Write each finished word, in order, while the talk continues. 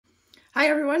Hi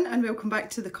everyone and welcome back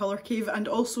to the Colour Cave and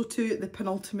also to the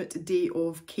penultimate day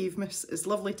of Cavemas. It's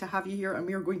lovely to have you here and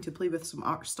we are going to play with some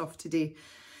art stuff today.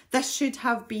 This should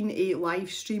have been a live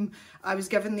stream. I was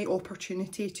given the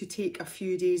opportunity to take a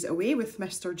few days away with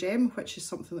Mr. Jem, which is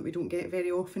something that we don't get very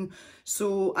often.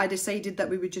 So I decided that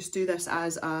we would just do this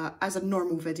as a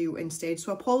normal video instead.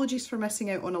 So apologies for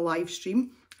missing out on a live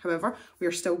stream. However, we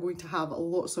are still going to have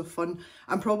lots of fun.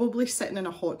 I'm probably sitting in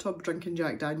a hot tub drinking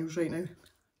Jack Daniels right now.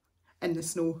 In the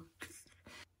snow.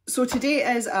 So today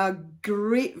is a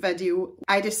great video.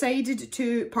 I decided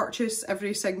to purchase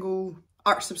every single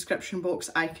art subscription box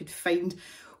I could find.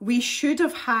 We should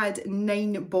have had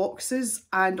 9 boxes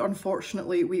and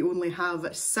unfortunately we only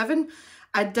have 7.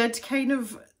 I did kind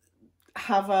of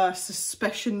have a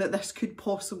suspicion that this could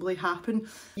possibly happen.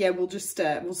 Yeah, we'll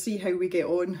see how we get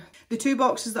on. The 2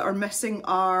 boxes that are missing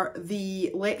are the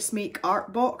Let's Make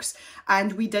Art box,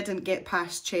 and we didn't get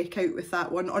past checkout with that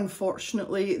one.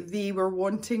 Unfortunately, they were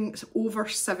wanting over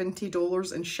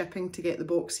 $70 in shipping to get the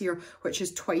box here, which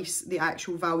is twice the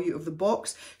actual value of the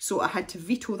box, so I had to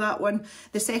veto that one.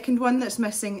 The second one that's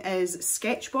missing is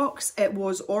Sketchbox. It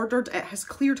was ordered, it has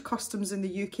cleared customs in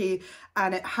the UK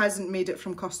and it hasn't made it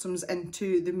from customs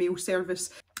into the mail service.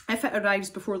 If it arrives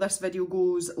before this video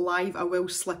goes live, I will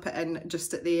slip it in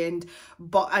just at the end,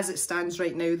 but as it stands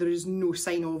right now there is no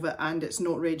sign of it and it's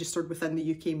not registered within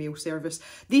the UK mail service.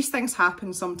 These things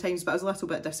happen sometimes, but I was a little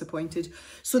bit disappointed.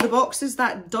 So the boxes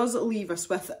that does leave us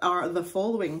with are the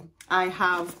following. I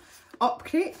have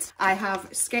Upcrate, I have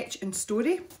Sketch and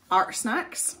Story,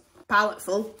 Artsnacks,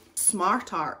 Paletteful,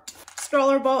 Smart Art,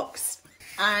 Scrawlrbox,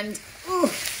 and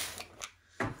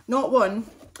not one,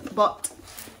 but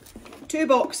 2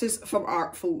 boxes from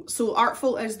Artful. So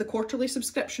Artful is the quarterly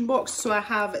subscription box, so I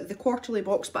have the quarterly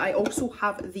box, but I also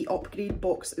have the upgrade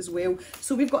box as well.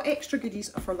 So we've got extra goodies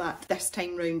for that this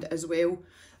time round as well.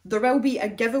 There will be a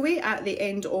giveaway at the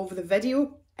end of the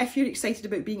video. If you're excited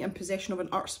about being in possession of an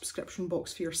art subscription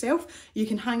box for yourself, you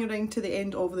can hang around to the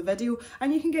end of the video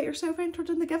and you can get yourself entered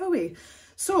in the giveaway.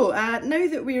 So now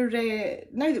that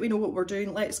we know what we're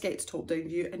doing, let's get to top down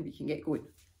view and we can get going.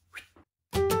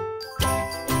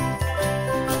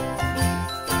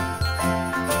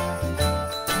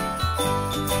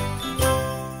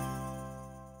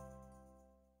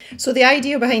 So the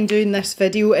idea behind doing this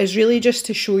video is really just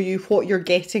to show you what you're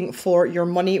getting for your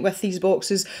money with these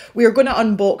boxes. We are going to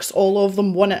unbox all of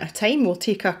them one at a time. We'll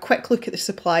take a quick look at the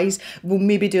supplies. We'll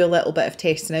maybe do a little bit of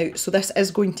testing out. So this is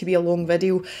going to be a long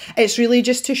video. It's really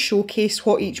just to showcase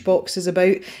what each box is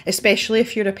about, especially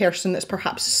if you're a person that's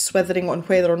perhaps swithering on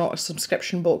whether or not a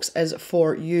subscription box is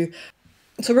for you.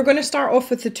 So we're going to start off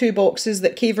with the 2 boxes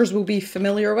that cavers will be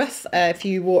familiar with if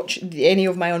you watch any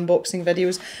of my unboxing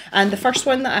videos. And the first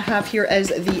one that I have here is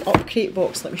the Upcrate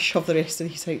box. Let me shove the rest of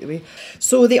these out of the way.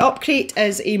 So the Upcrate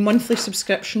is a monthly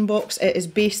subscription box. It is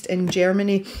based in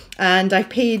Germany and I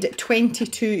paid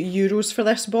 22 euros for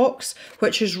this box,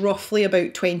 which is roughly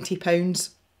about £20.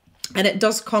 And it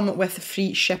does come with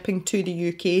free shipping to the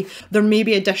UK. There may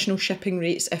be additional shipping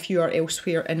rates if you are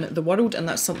elsewhere in the world, and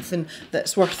that's something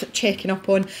that's worth checking up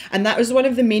on. And that was one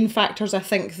of the main factors I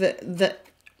think that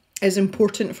is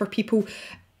important for people.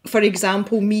 For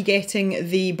example, me getting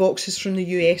the boxes from the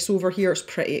US over here is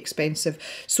pretty expensive.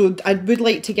 So I would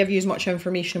like to give you as much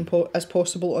information as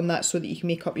possible on that so that you can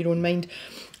make up your own mind.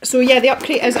 So yeah, the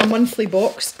Upcrate is a monthly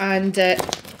box and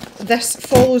this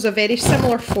follows a very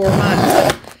similar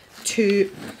format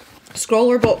to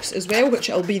Scrawlrbox as well, which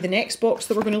will be the next box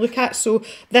that we're going to look at. So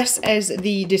this is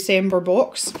the December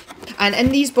box, and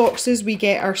in these boxes we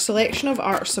get our selection of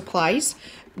art supplies.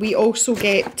 We also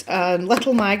get a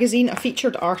little magazine, a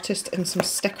featured artist and some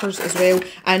stickers as well,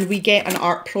 and we get an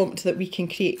art prompt that we can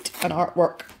create an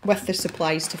artwork with the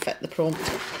supplies to fit the prompt.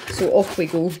 So off we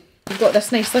go. We've got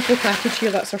this nice little package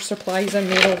here, that's our supplies in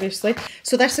there obviously.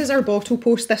 So this is our bottle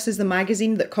post, this is the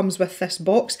magazine that comes with this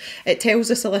box. It tells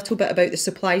us a little bit about the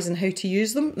supplies and how to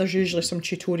use them. There's usually some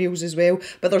tutorials as well,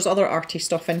 but there's other arty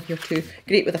stuff in here too.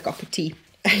 Great with a cup of tea.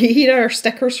 Here are our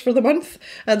stickers for the month,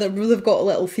 and they've got a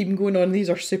little theme going on. These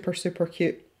are super, super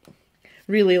cute.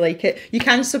 Really like it. You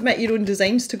can submit your own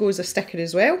designs to go as a sticker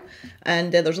as well,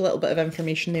 and there's a little bit of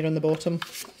information there on the bottom.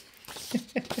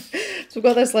 So we've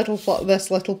got this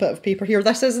little bit of paper here.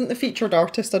 This isn't the featured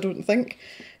artist, I don't think.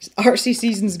 It's Artsy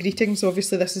Season's Greetings,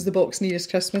 obviously this is the box nearest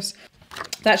Christmas.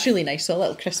 That's really nice, so a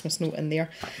little Christmas note in there.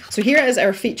 So here is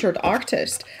our featured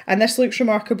artist, and this looks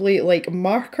remarkably like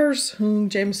markers.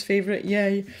 Jem's favourite,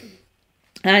 yay.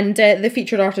 And the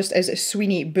featured artist is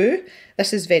Sweeney Boo.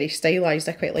 This is very stylised,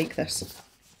 I quite like this.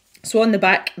 So on the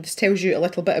back, this tells you a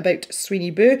little bit about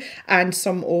Sweeney Boo and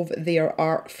some of their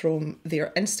art from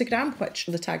their Instagram, which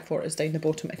the tag for is down the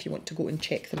bottom if you want to go and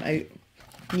check them out.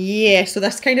 Yeah, so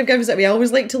this kind of gives it away. I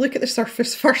always like to look at the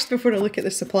surface first before I look at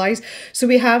the supplies. So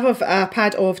we have a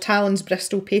pad of Talon's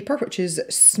Bristol paper, which is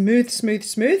smooth, smooth,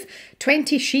 smooth.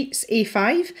 20 sheets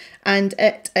A5, and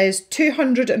it is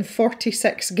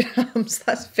 246 grams.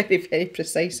 That's very, very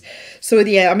precise. So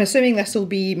yeah, I'm assuming this will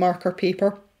be marker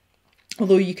paper,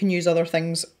 although you can use other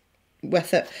things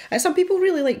with it. And some people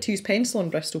really like to use pencil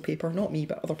on Bristol paper, not me,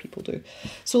 but other people do.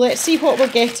 So let's see what we're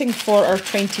getting for our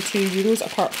 €22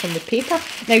 apart from the paper.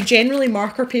 Now generally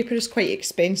marker paper is quite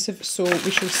expensive, so we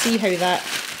shall see how that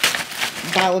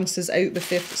balances out with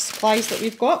the supplies that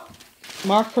we've got.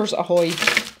 Markers ahoy.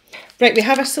 Right, we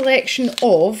have a selection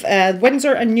of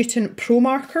Winsor & Newton Pro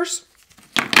markers.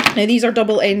 Now these are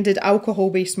double-ended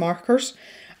alcohol-based markers,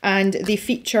 and they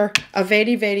feature a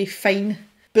very, very fine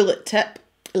bullet tip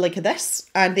like this,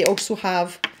 and they also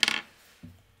have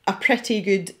a pretty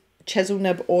good chisel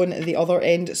nib on the other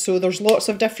end. So there's lots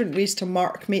of different ways to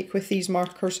make with these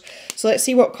markers. So let's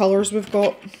see what colours we've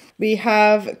got. We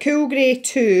have Cool Grey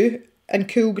 2 and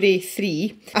Cool Grey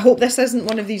 3. I hope this isn't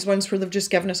one of these ones where they've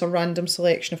just given us a random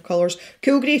selection of colours.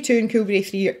 Cool Grey 2 and Cool Grey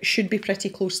 3 should be pretty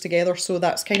close together, so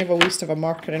that's kind of a waste of a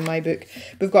marker in my book.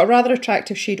 We've got a rather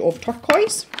attractive shade of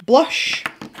turquoise, blush,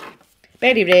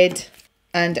 berry red,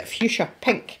 and fuchsia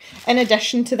pink. In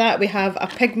addition to that, we have a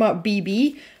Pigma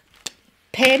BB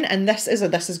pen, and this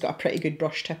has got a pretty good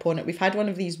brush tip on it. We've had one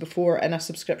of these before in a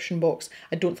subscription box.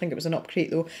 I don't think it was an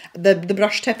Upcrate though. The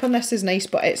brush tip on this is nice,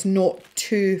 but it's not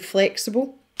too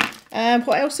flexible.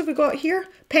 What else have we got here?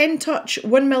 Pen Touch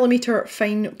 1mm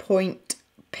fine point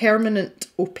permanent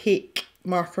opaque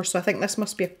marker. So I think this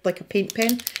must be like a paint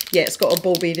pen. Yeah, it's got a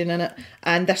ball bearing in it,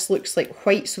 and this looks like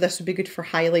white, so this would be good for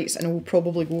highlights, and it will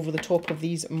probably go over the top of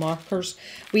these markers.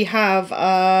 We have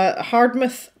a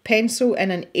Hardmouth pencil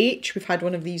in an H. We've had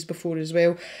one of these before as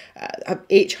well. A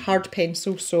H hard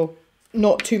pencil, so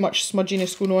not too much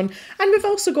smudginess going on. And we've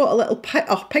also got a little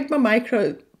Pigma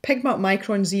Micron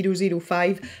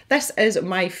 005. This is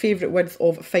my favourite width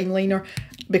of fine liner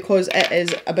because it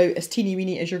is about as teeny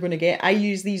weeny as you're going to get. I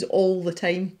use these all the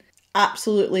time.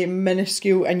 Absolutely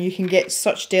minuscule, and you can get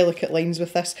such delicate lines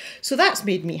with this. So that's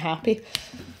made me happy.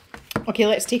 Okay,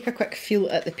 let's take a quick feel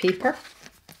at the paper.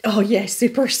 Oh yeah,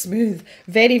 super smooth.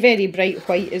 Very, very bright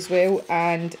white as well,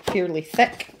 and fairly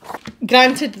thick.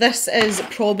 Granted, this is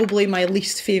probably my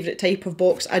least favourite type of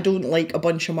box. I don't like a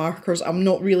bunch of markers. I'm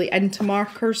not really into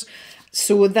markers.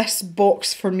 So this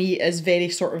box for me is very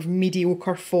sort of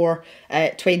mediocre for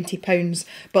 £20.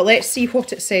 But let's see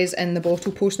what it says in the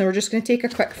bottle post. Now we're just going to take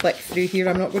a quick flick through here.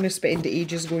 I'm not going to spend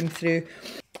ages going through.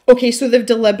 Okay, so they've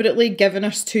deliberately given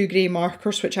us 2 grey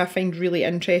markers, which I find really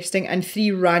interesting, and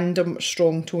 3 random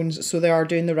strong tones. So they are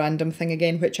doing the random thing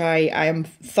again, which I am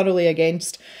thoroughly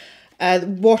against.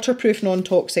 Waterproof,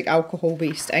 non-toxic,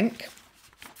 alcohol-based ink.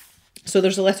 So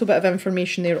there's a little bit of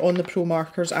information there on the Pro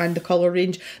markers and the colour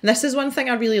range. And this is one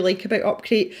thing I really like about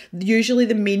Upcrate. Usually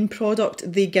the main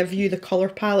product, they give you the colour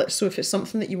palette. So if it's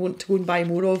something that you want to go and buy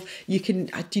more of, you can,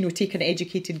 you know, take an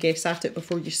educated guess at it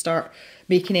before you start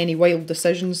making any wild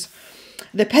decisions.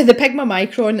 The Pigma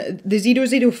Micron,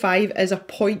 the 005 is a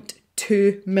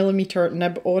 0.2mm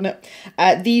nib on it.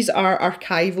 These are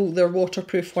archival, they're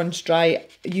waterproof once dry.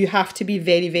 You have to be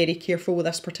very, very careful with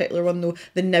this particular one though.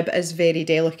 The nib is very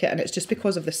delicate, and it's just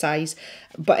because of the size,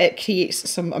 but it creates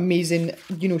some amazing,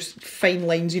 you know, fine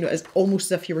lines. You know, it's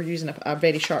almost as if you were using a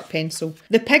very sharp pencil.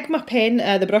 The Pigma pen,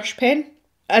 the brush pen,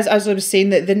 as I was saying,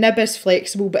 the nib is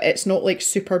flexible, but it's not like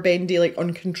super bendy, like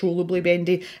uncontrollably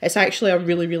bendy. It's actually a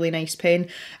really, really nice pen.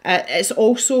 It's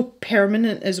also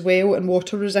permanent as well and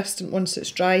water resistant once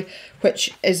it's dry,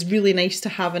 which is really nice to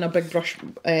have in a big brush,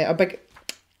 in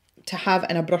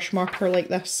a brush marker like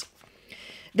this.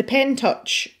 The Pen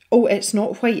Touch. Oh, it's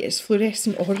not white, it's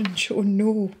fluorescent orange. Oh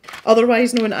no.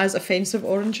 Otherwise known as offensive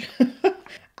orange.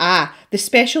 The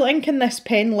special ink in this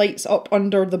pen lights up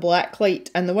under the black light,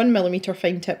 and the 1mm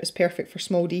fine tip is perfect for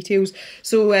small details.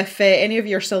 So if any of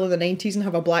you are still in the 90s and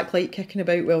have a black light kicking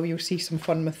about, well, you'll see some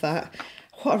fun with that.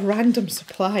 What a random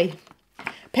supply.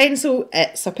 Pencil,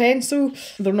 it's a pencil.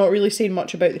 They're not really saying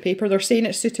much about the paper. They're saying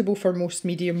it's suitable for most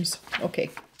mediums. Okay,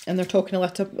 and they're talking a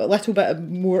little bit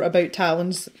more about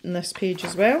Talons in this page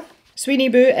as well. Sweeney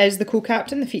Boo is the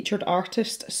co-captain, the featured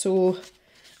artist. So,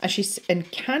 and she's in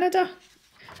Canada.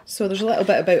 So there's a little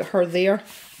bit about her there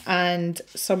and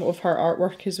some of her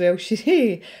artwork as well.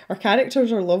 Her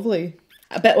characters are lovely.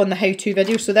 a bit on the how-to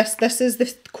video. So this is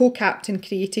the co-captain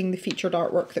creating the featured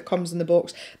artwork that comes in the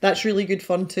box. That's really good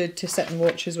fun to sit and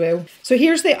watch as well. So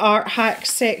here's the art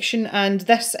hacks section, and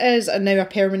this is now a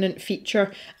permanent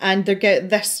feature, and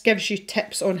this gives you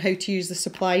tips on how to use the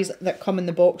supplies that come in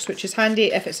the box, which is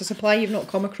handy if it's a supply you've not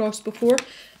come across before.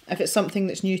 If it's something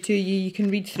that's new to you, you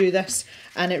can read through this,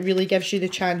 and it really gives you the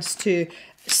chance to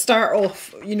start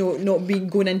off, you know, not being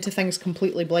going into things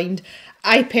completely blind.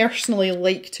 I personally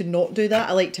like to not do that.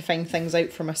 I like to find things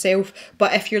out for myself.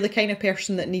 But if you're the kind of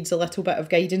person that needs a little bit of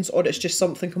guidance, or it's just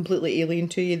something completely alien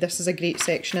to you, this is a great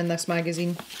section in this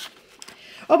magazine.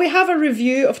 Oh, we have a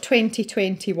review of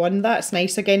 2021. That's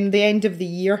nice. Again, the end of the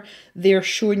year, they're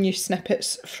showing you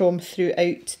snippets from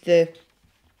throughout the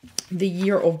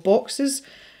year of boxes.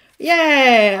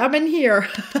 Yeah, I'm in here.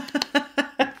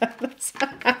 That's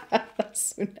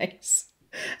so nice.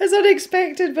 It's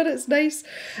unexpected, but it's nice.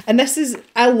 And this is,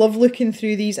 I love looking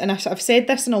through these, and I've said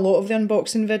this in a lot of the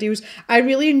unboxing videos. I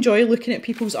really enjoy looking at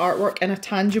people's artwork in a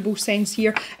tangible sense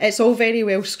here. It's all very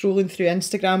well scrolling through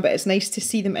Instagram, but it's nice to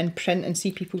see them in print and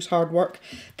see people's hard work.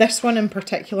 This one in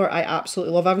particular, I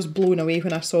absolutely love. I was blown away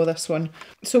when I saw this one.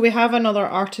 So we have another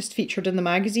artist featured in the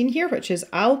magazine here, which is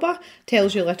Alba.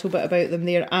 Tells you a little bit about them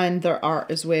there and their art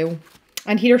as well.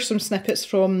 And here are some snippets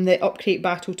from the Upcrate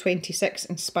Battle 26,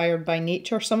 inspired by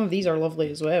nature. Some of these are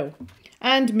lovely as well.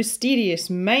 And Mysterious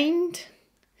Mind.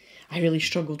 I really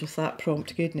struggled with that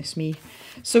prompt, goodness me.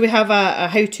 So we have a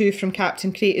how-to from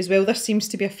Captain Crate as well. This seems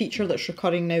to be a feature that's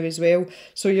recurring now as well.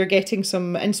 So you're getting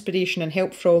some inspiration and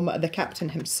help from the captain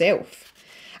himself.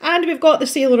 And we've got the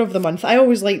Sailor of the Month. I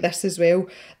always like this as well.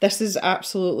 This is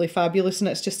absolutely fabulous, and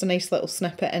it's just a nice little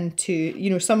snippet into,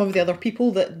 you know, some of the other people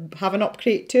that have an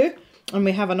Upcrate too. And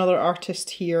we have another artist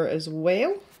here as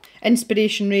well.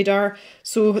 Inspiration Radar.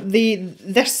 So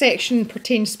this section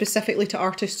pertains specifically to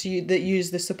artists that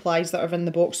use the supplies that are in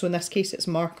the box. So in this case, it's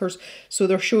markers. So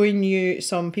they're showing you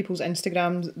some people's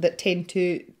Instagrams that tend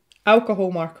to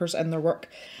alcohol markers in their work.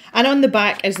 And on the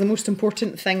back is the most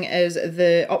important thing, is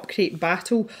the Upcrate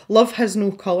Battle. Love has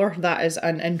no colour. That is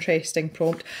an interesting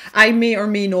prompt. I may or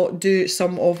may not do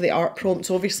some of the art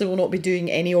prompts. Obviously, we'll not be doing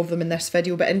any of them in this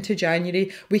video, but into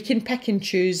January, we can pick and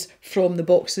choose from the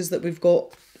boxes that we've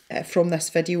got from this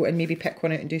video and maybe pick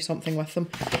one out and do something with them.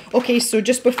 Okay, so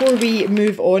just before we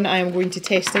move on, I am going to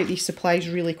test out these supplies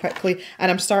really quickly,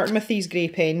 and I'm starting with these grey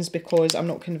pens because I'm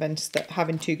not convinced that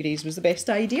having two greys was the best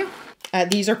idea.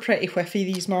 These are pretty whiffy,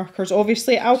 these markers.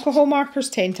 Obviously, alcohol markers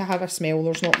tend to have a smell.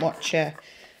 There's not much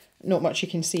you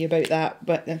can say about that,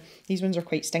 but these ones are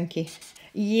quite stinky.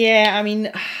 Yeah, I mean,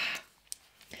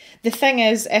 the thing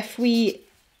is, if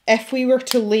we were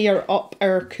to layer up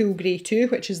our Cool Grey 2,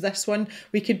 which is this one,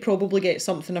 we could probably get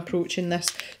something approaching this.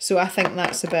 So I think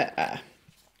that's a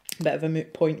bit of a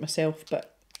moot point myself,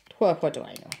 but what do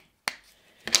I know?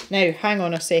 Now, hang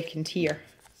on a second here.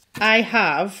 I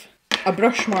have a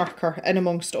brush marker in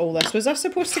amongst all this. Was I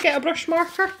supposed to get a brush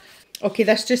marker? Okay,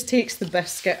 this just takes the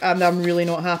biscuit, and I'm really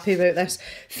not happy about this.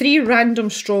 3 random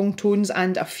strong tones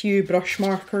and a few brush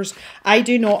markers. I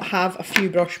do not have a few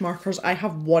brush markers. I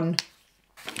have 1.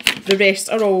 The rest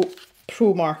are all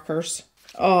pro markers.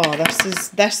 Oh,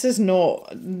 this is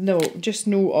not, no, just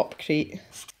no Upcrate.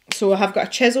 So I have got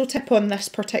a chisel tip on this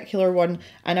particular one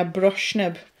and a brush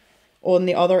nib on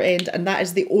the other end, and that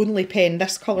is the only pen.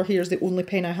 This colour here is the only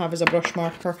pen I have as a brush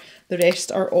marker. The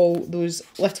rest are all those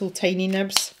little tiny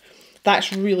nibs.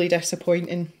 That's really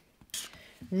disappointing.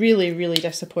 Really, really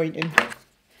disappointing.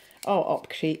 Oh,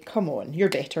 Upcrate, come on, you're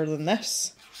better than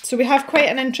this. So we have quite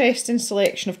an interesting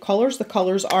selection of colours. The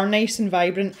colours are nice and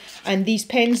vibrant, and these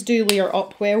pens do layer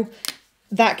up well.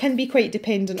 That can be quite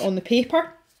dependent on the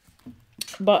paper,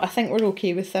 but I think we're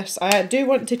okay with this. I do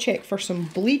want to check for some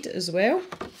bleed as well,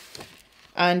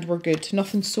 and we're good.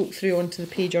 Nothing soaked through onto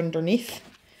the page underneath.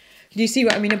 Do you see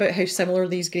what I mean about how similar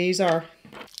these greys are?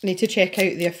 I need to check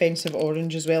out the offensive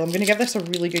orange as well. I'm going to give this a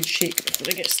really good shake before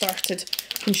I get started.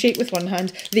 I can shake with one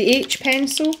hand. The H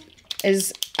pencil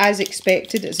is, as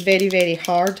expected, it's very, very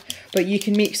hard, but you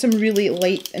can make some really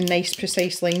light and nice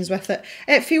precise lines with it.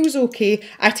 It feels okay.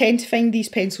 I tend to find these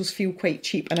pencils feel quite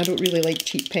cheap, and I don't really like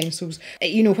cheap pencils.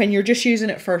 You know, when you're just using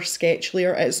it for sketch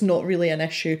layer, it's not really an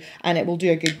issue, and it will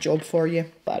do a good job for you.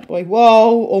 Bad boy.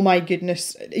 Whoa, oh my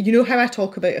goodness. You know how I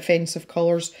talk about offensive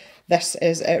colours? This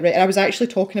is it, right? And I was actually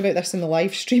talking about this in the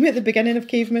live stream at the beginning of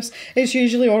Cavemas. It's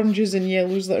usually oranges and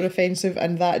yellows that are offensive,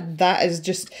 and that is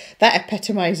just, that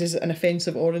epitomises an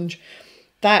offensive orange.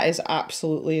 That is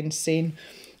absolutely insane.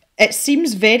 It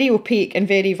seems very opaque and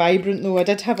very vibrant though. I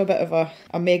did have a bit of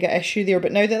a mega issue there,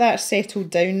 but now that that's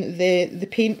settled down, the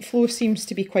paint flow seems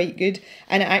to be quite good,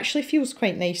 and it actually feels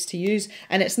quite nice to use.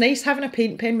 And it's nice having a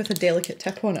paint pen with a delicate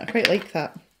tip on it. I quite like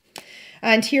that.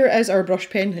 And here is our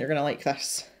brush pen. You're going to like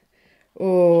this.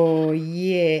 Oh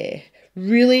yeah.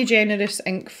 Really generous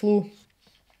ink flow.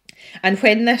 And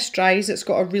when this dries, it's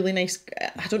got a really nice,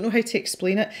 I don't know how to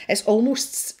explain it. It's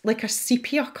almost like a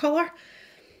sepia colour.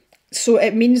 So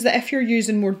it means that if you're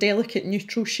using more delicate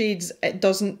neutral shades, it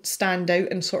doesn't stand out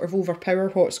and sort of overpower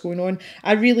what's going on.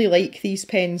 I really like these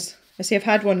pens. I say I've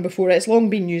had one before. It's long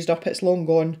been used up. It's long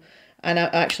gone. And I'm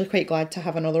actually quite glad to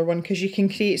have another one because you can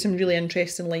create some really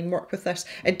interesting line work with this.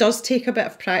 It does take a bit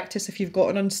of practice if you've got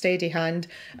an unsteady hand.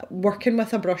 Working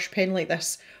with a brush pen like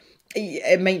this,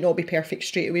 it might not be perfect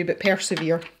straight away, but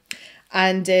persevere.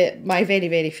 And my very,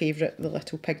 very favourite, the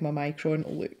little Pigma Micron.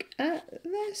 Look at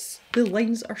this. The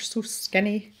lines are so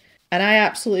skinny. And I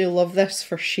absolutely love this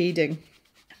for shading.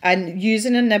 And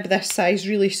using a nib this size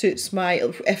really suits my...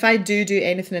 If I do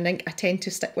anything in ink, I tend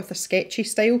to stick with a sketchy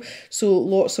style. So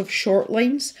lots of short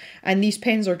lines. And these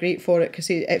pens are great for it because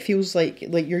it feels like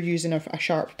you're using a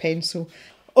sharp pencil.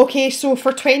 Okay, so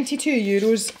for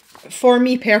 €22, for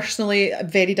me personally,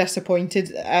 very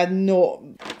disappointed. Not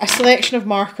a selection of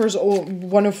markers,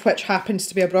 one of which happens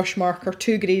to be a brush marker,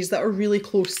 2 greys that are really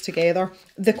close together.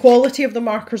 The quality of the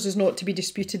markers is not to be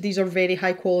disputed. These are very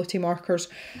high quality markers,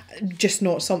 just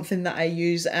not something that I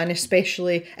use. And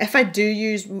especially if I do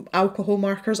use alcohol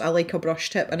markers, I like a brush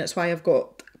tip, and it's why I've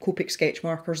got Copic sketch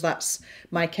markers. That's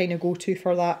my kind of go-to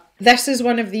for that. This is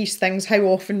one of these things. How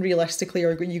often realistically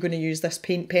are you going to use this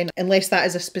paint pen? Unless that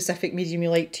is a specific medium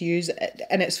you like to use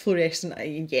and it's fluorescent,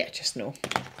 yeah, just no.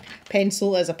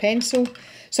 Pencil is a pencil.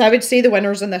 So I would say the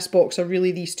winners in this box are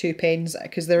really these 2 pens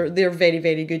because they're very,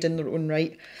 very good in their own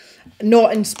right.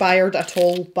 Not inspired at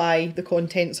all by the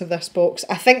contents of this box.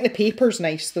 I think the paper's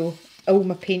nice though. Oh,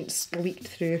 my paint's leaked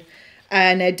through.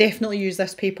 And I definitely use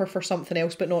this paper for something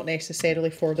else, but not necessarily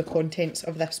for the contents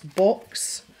of this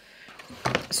box.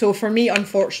 So for me,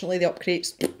 unfortunately, the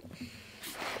Upcrate's,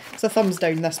 it's a thumbs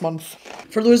down this month.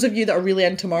 For those of you that are really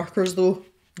into markers though,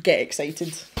 get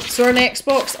excited. So our next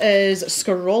box is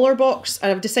Scrawlrbox,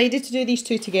 and I've decided to do these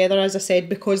 2 together, as I said,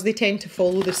 because they tend to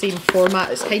follow the same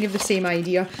format. It's kind of the same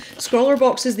idea.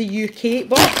 Scrawlrbox is the UK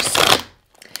box.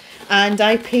 And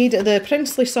I paid the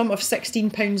princely sum of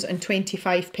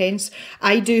 £16.25.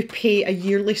 I do pay a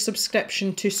yearly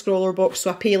subscription to Scrawlrbox,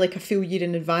 so I pay like a full year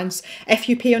in advance. If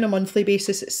you pay on a monthly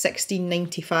basis, it's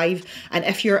 £16.95. And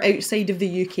if you're outside of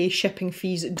the UK, shipping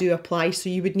fees do apply, so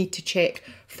you would need to check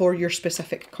for your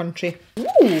specific country.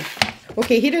 Ooh!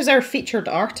 Okay, here is our featured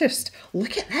artist.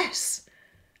 Look at this.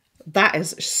 That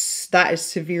is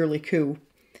severely cool.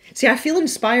 See, I feel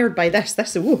inspired by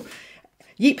this. Ooh.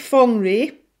 Yeep Fong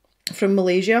Ray from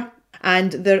Malaysia,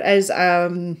 and there is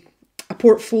a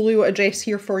portfolio address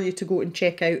here for you to go and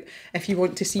check out if you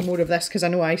want to see more of this, because I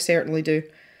know I certainly do.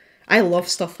 I love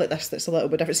stuff like this that's a little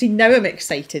bit different. See, now I'm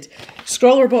excited.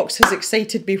 Scrawlrbox has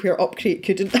excited me where Upcrate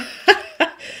couldn't.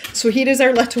 So here is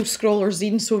our little scrawler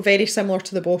zine, so very similar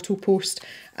to the bottle post,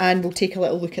 and we'll take a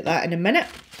little look at that in a minute.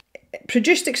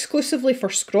 Produced exclusively for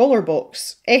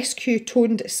Scrawlrbox, SQ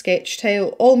toned sketch tile,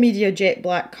 all media jet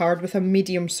black card with a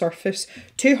medium surface,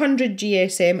 200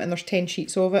 GSM, and there's 10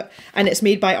 sheets of it, and it's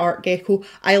made by Art Gecko.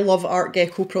 I love Art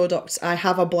Gecko products. I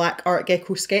have a black Art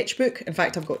Gecko sketchbook, in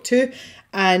fact I've got 2,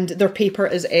 and their paper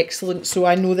is excellent, so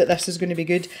I know that this is going to be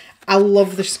good. I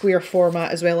love the square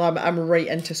format as well. I'm right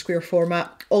into square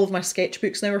format. All of my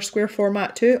sketchbooks now are square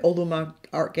format too, although my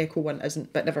Art Gecko one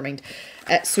isn't, but never mind.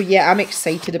 So yeah, I'm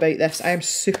excited about this. I am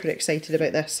super excited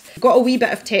about this. Got a wee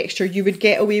bit of texture. You would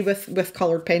get away with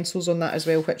coloured pencils on that as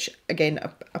well, which again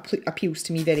appeals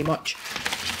to me very much.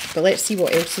 But let's see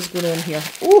what else is going on here.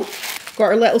 Oh, got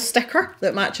our little sticker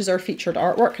that matches our featured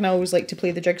artwork, and I always like to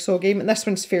play the jigsaw game, and this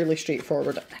one's fairly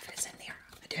straightforward. If it's in there,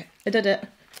 I did it.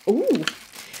 Ooh.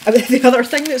 The other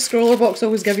thing that Scrawlrbox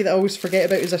always give you that I always forget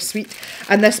about is a sweet,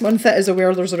 and this month it is a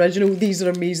Werther's Original. These are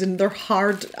amazing. They're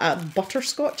hard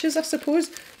butterscotches, I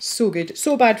suppose. So good.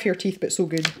 So bad for your teeth, but so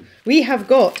good. We have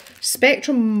got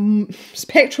Spectrum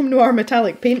Noir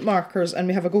metallic paint markers, and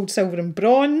we have a gold, silver and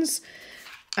bronze.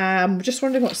 Just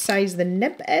wondering what size the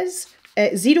nib is.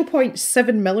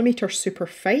 0.7mm super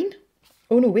fine.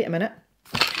 Oh no, wait a minute.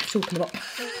 Let's open them up.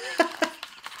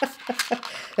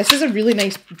 This is a really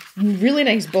nice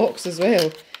box as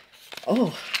well.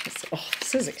 Oh,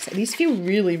 this is exciting. These feel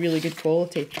really, really good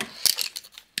quality.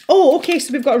 Oh, okay,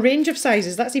 so we've got a range of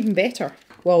sizes. That's even better.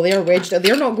 Well, they are wedged.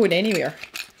 They're not going anywhere.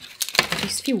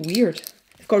 These feel weird.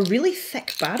 They've got really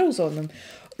thick barrels on them.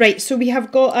 Right, so we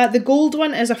have got, the gold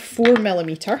one is a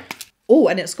 4mm. Oh,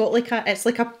 and it's got like it's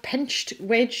like a pinched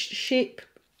wedge shape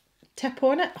tip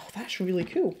on it. Oh, that's really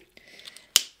cool.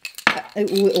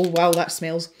 Oh wow, that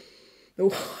smells.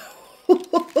 Oh,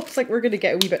 looks like we're going to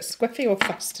get a wee bit squiffy off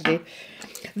this today.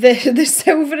 The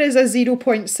silver is a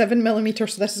 0.7mm,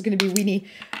 so this is going to be weenie.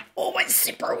 Oh, it's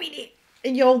super weenie.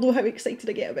 And y'all know how excited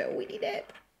I get about a weenie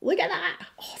dip. Look at that.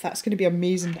 Oh, that's going to be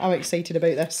amazing. I'm excited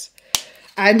about this.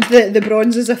 And the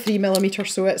bronze is a 3mm,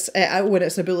 so it's when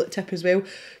it's a bullet tip as well.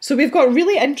 So we've got a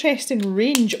really interesting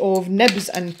range of nibs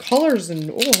and colours,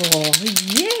 and oh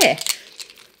yeah.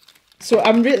 So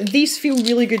these feel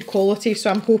really good quality, so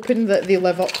I'm hoping that they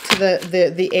live up to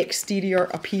the exterior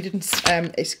appearance,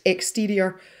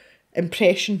 exterior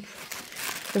impression.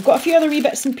 We've got a few other wee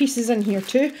bits and pieces in here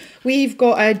too. We've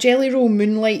got a Jelly Roll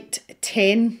Moonlight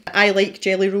 10. I like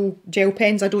Jelly Roll gel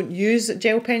pens. I don't use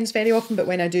gel pens very often, but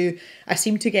when I do, I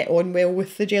seem to get on well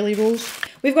with the Jelly Rolls.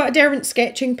 We've got a Derwent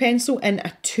sketching pencil in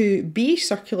a 2B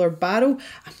circular barrel.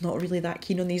 I'm not really that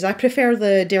keen on these. I prefer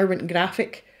the Derwent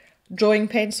graphic drawing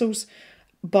pencils,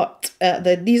 but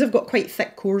these have got quite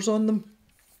thick cores on them.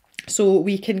 So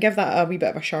we can give that a wee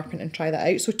bit of a sharpen and try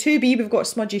that out. So 2B, we've got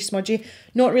Smudgy.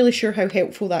 Not really sure how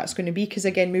helpful that's going to be, because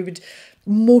again, we would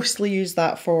mostly use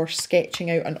that for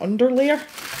sketching out an underlayer.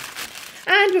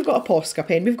 And we've got a Posca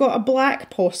pen. We've got a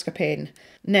black Posca pen.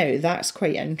 Now, that's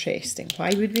quite interesting. Why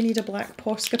would we need a black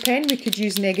Posca pen? We could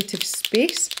use negative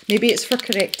space. Maybe it's for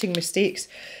correcting mistakes.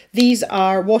 These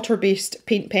are water-based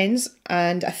paint pens,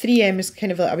 and a 3M is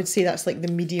kind of, I would say that's like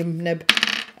the medium nib.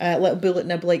 Little bullet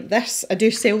nib like this. I do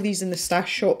sell these in the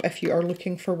stash shop if you are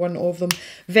looking for one of them.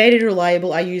 Very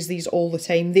reliable. I use these all the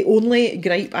time. The only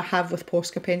gripe I have with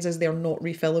Posca pens is they're not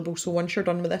refillable. So once you're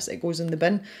done with this, it goes in the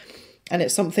bin. And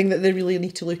it's something that they really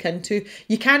need to look into.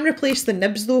 You can replace the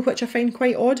nibs though, which I find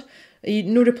quite odd.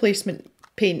 No replacement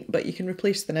paint, but you can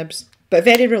replace the nibs. But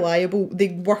very reliable. They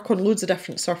work on loads of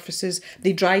different surfaces.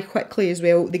 They dry quickly as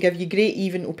well. They give you great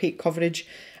even opaque coverage.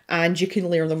 And you can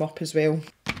layer them up as well.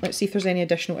 Let's see if there's any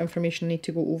additional information I need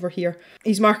to go over here.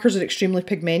 These markers are extremely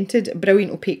pigmented,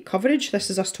 brilliant opaque coverage. This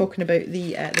is us talking about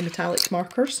the metallic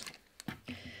markers.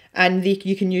 And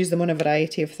you can use them on a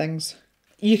variety of things.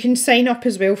 You can sign up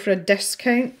as well for a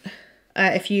discount.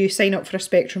 If you sign up for a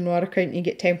Spectrum Noir account, you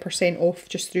get 10% off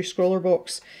just through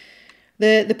Scrawlrbox.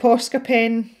 The Posca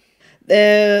pen,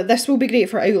 this will be great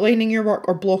for outlining your work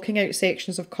or blocking out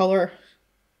sections of colour.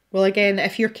 Well, again,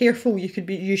 if you're careful, you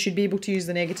should be able to use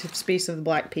the negative space of the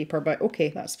black paper, but okay,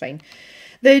 that's fine.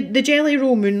 The Jelly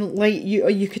Roll Moonlight,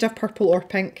 you could have purple or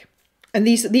pink. And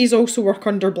these also work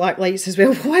under black lights as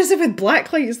well. What is it with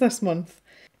black lights this month?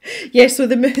 Yeah, so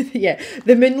the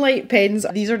Moonlight pens,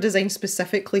 these are designed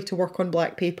specifically to work on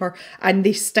black paper, and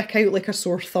they stick out like a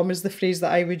sore thumb is the phrase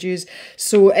that I would use.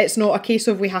 So it's not a case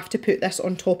of we have to put this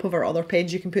on top of our other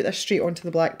pens. You can put this straight onto the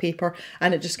black paper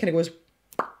and it just kind of goes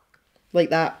like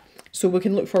that. So we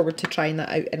can look forward to trying that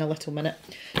out in a little minute.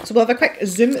 So we'll have a quick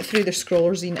zoom through the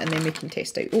scroller zine and then we can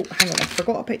test out. Oh, hang on, I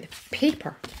forgot about the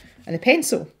paper and the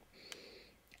pencil.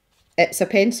 It's a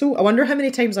pencil. I wonder how many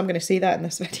times I'm going to say that in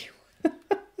this video.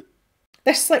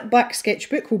 This slick black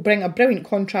sketchbook will bring a brilliant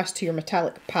contrast to your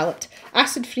metallic palette.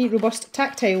 Acid-free, robust,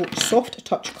 tactile, soft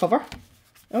touch cover.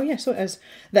 Oh yeah, so it is.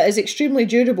 That is extremely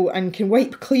durable and can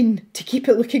wipe clean to keep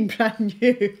it looking brand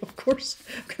new. Of course,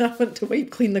 I'm going to want to wipe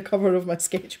clean the cover of my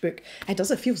sketchbook. It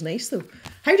does, it feels nice though.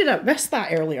 How did I miss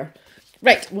that earlier?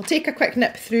 Right, we'll take a quick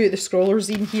nip through the scroller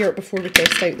zine here before we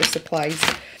test out the supplies.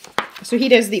 So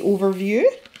here is the overview.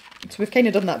 So we've kind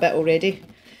of done that bit already.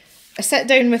 I sit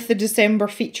down with the December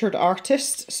featured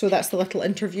artist. So that's the little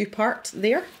interview part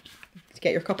there. To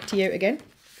get your cup of tea out again.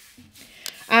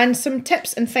 And some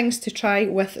tips and things to try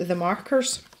with the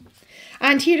markers.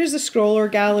 And here is the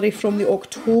scroller gallery from the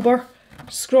October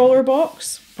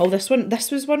Scrawlrbox. Oh,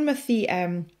 this was one with the,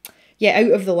 yeah,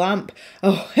 Out of the Lamp.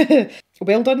 Oh,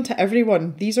 well done to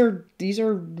everyone. These are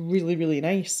really, really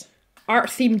nice. Art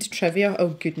themed trivia,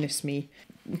 oh goodness me.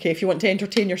 Okay, if you want to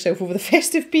entertain yourself over the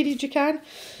festive period, you can.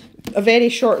 A very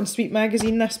short and sweet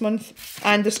magazine this month.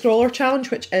 And the scroller challenge,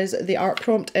 which is the art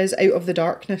prompt, is Out of the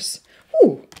Darkness.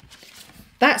 Oh!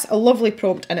 That's a lovely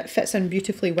prompt and it fits in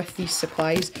beautifully with these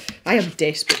supplies. I am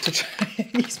desperate to try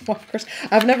these markers.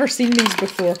 I've never seen these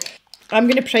before. I'm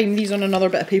going to prime these on another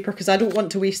bit of paper because I don't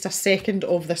want to waste a second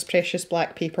of this precious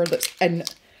black paper that's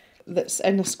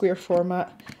in a square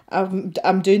format.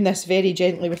 I'm doing this very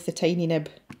gently with the tiny nib.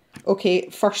 Okay,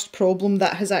 first problem,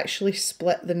 that has actually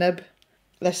split the nib.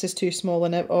 This is too small a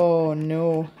nib. Oh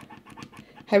no.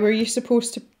 How are you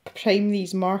supposed to prime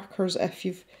these markers if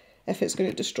it's going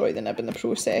to destroy the nib in the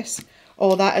process?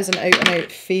 Oh, that is an out and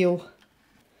out fail.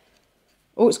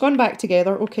 Oh, it's gone back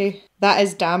together. Okay. That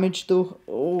is damaged though.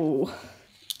 Oh.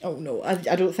 Oh no, I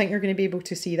don't think you're going to be able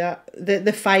to see that.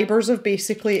 The fibres have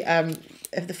basically,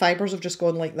 if the fibres have just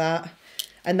gone like that,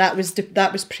 and that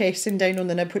was pressing down on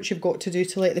the nib, which you've got to do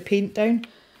to let the paint down.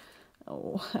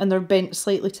 Oh, and they're bent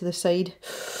slightly to the side.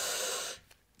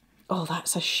 Oh,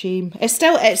 that's a shame.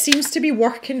 It seems to be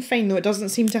working fine though. It doesn't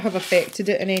seem to have affected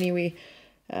it in any way.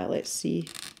 Let's see.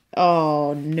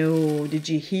 Oh no, did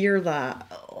you hear that?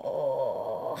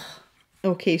 Oh.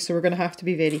 Okay, so we're going to have to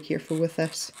be very careful with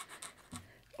this.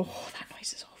 Oh, that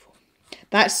noise is awful.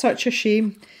 That's such a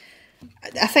shame.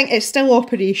 I think it's still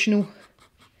operational.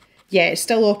 Yeah, it's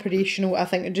still operational. I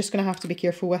think I'm just going to have to be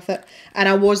careful with it. And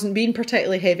I wasn't being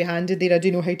particularly heavy-handed there. I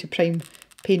do know how to prime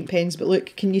paint pens. But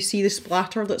look, can you see the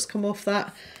splatter that's come off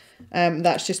that?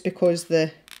 That's just because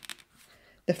the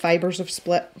fibres have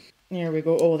split. There we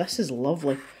go. Oh, this is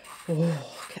lovely. Oh,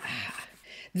 look at that.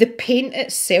 The paint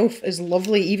itself is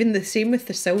lovely. Even the same with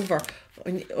the silver.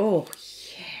 Oh,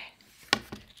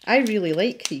 I really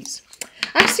like these.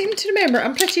 I seem to remember,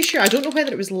 I'm pretty sure, I don't know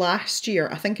whether it was last year,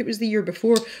 I think it was the year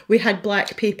before, we had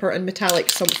black paper and metallic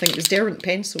something, it was Derwent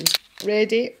pencils.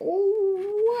 Ready?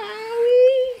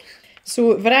 Oh, wowie!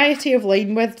 So, variety of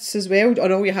line widths as well,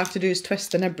 and all you have to do is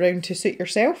twist the nib round to suit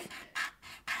yourself.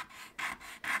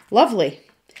 Lovely.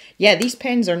 Yeah, these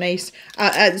pens are nice.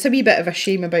 It's a wee bit of a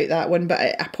shame about that one, but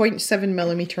a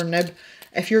 0.7mm nib,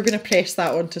 if you're going to press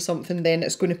that onto something, then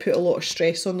it's going to put a lot of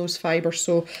stress on those fibres,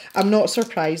 so I'm not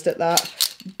surprised at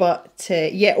that. But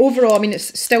yeah, overall, I mean,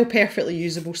 it's still perfectly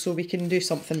usable, so we can do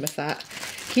something with that.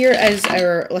 Here is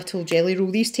our little jelly roll.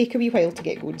 These take a wee while to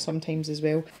get going sometimes as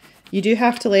well. You do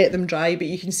have to let them dry, but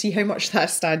you can see how much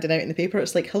that's standing out in the paper.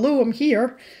 It's like, hello, I'm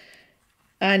here.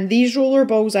 And these roller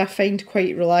balls I find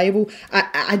quite reliable.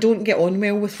 I don't get on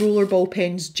well with roller ball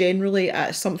pens generally.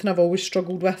 It's something I've always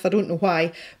struggled with. I don't know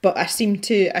why, but I seem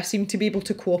to be able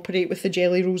to cooperate with the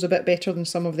jelly rolls a bit better than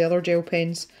some of the other gel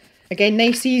pens. Again,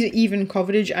 nice even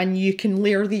coverage, and you can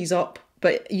layer these up.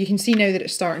 But you can see now that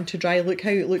it's starting to dry. Look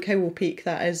how opaque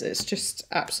that is. It's just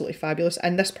absolutely fabulous.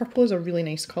 And this purple is a really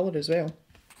nice colour as well.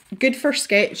 Good for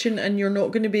sketching, and you're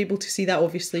not going to be able to see that.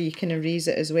 Obviously, you can erase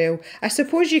it as well. I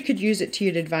suppose you could use it to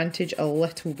your advantage a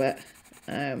little bit.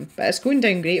 But it's going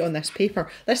down great on this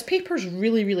paper. This paper's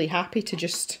really, really happy to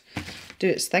just do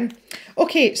its thing.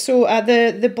 Okay, so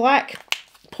the black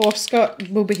Posca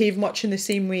will behave much in the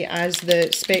same way as the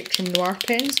Spectrum Noir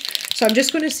pens. So I'm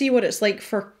just going to see what it's like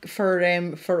for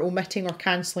omitting or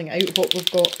cancelling out what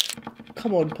we've got.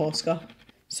 Come on, Posca.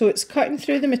 So it's cutting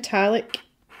through the metallic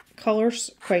colours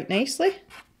quite nicely,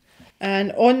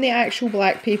 and on the actual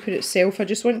black paper itself I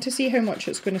just want to see how much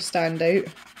it's going to stand out.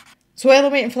 So while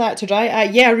I'm waiting for that to dry,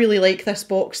 yeah, I really like this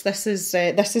box. This is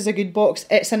a good box.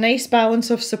 It's a nice balance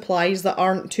of supplies that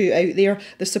aren't too out there.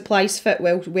 The supplies fit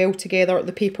well together,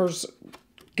 the paper's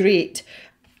great,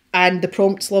 and the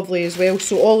prompt's lovely as well.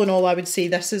 So all in all, I would say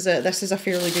this is a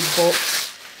fairly good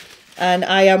box, and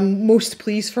I am most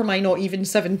pleased for my not even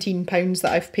 £17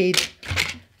 that I've paid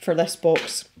for this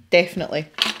box. Definitely.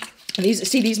 And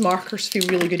these markers feel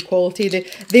really good quality.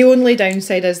 The only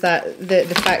downside is that the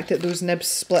fact that those nibs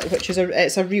split, which is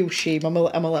it's a real shame. I'm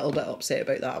a little bit upset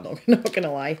about that. I'm not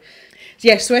gonna lie.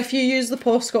 Yeah, so if you use the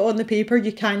Posca on the paper,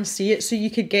 you can see it, so you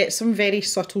could get some very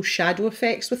subtle shadow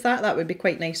effects with that. That would be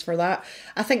quite nice for that.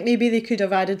 I think maybe they could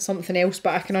have added something else,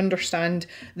 but I can understand.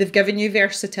 They've given you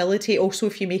versatility. Also,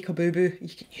 if you make a boo-boo,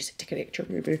 you can use it to correct your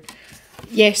boo-boo.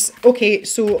 Yes, okay,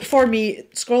 so for me,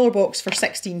 Scrawlrbox for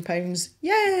 £16.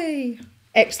 Yay!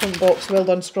 Excellent box, well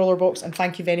done Scrawlrbox, and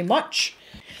thank you very much.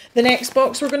 The next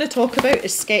box we're going to talk about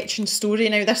is Sketch and Story.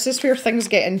 Now this is where things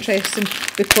get interesting,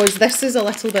 because this is a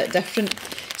little bit different.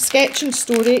 Sketch and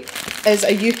Story is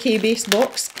a UK based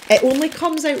box. It only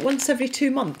comes out once every 2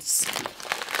 months.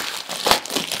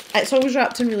 It's always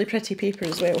wrapped in really pretty paper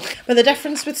as well. But the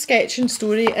difference with Sketch and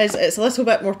Story is it's a little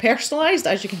bit more personalised.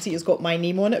 As you can see, it's got my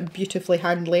name on it, beautifully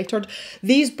hand lettered.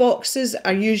 These boxes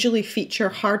are usually feature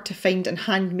hard to find and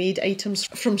handmade items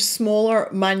from smaller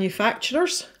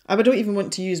manufacturers. I don't even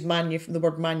want to use the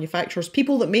word manufacturers,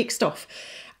 people that make stuff.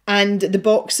 And the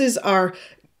boxes are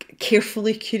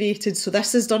carefully curated, so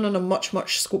this is done on a much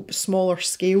smaller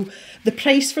scale. The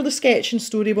price for the Sketch and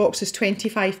Story box is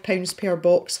 £25 per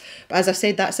box, but as I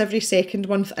said, that's every second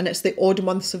month, and it's the odd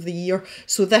months of the year.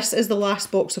 So this is the last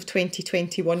box of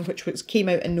 2021, which came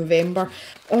out in November.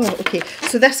 Oh, okay,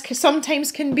 so this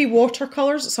sometimes can be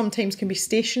watercolours, sometimes can be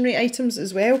stationery items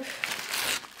as well.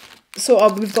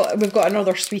 So we've got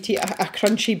another sweetie, a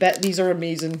crunchy bit. These are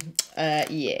amazing.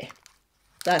 Yeah,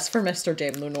 that's for Mr.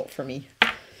 Jem though, not for me.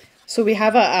 So we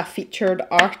have a featured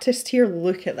artist here.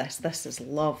 Look at this. This is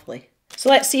lovely. So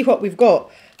let's see what we've got.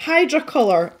 Hydra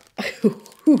colour.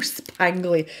 Ooh,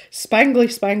 spangly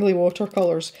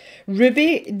watercolours.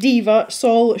 Ruby, Diva,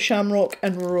 Sol, Shamrock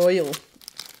and Royal.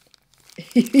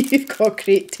 You've got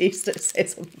great taste, it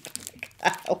says on the back.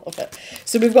 I love it.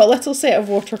 So we've got a little set of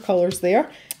watercolours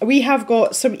there. We have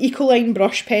got some Ecoline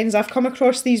brush pens. I've come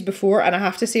across these before and I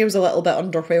have to say I was a little bit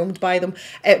underwhelmed by them.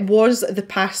 It was the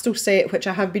pastel set, which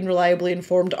I have been reliably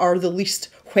informed are the least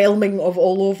whelming of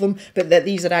all of them, but that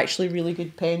these are actually really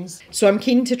good pens. So I'm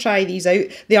keen to try these out.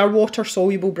 They are water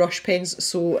soluble brush pens,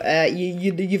 so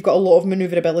you've got a lot of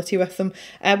manoeuvrability with them.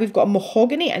 We've got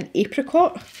mahogany and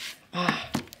apricot.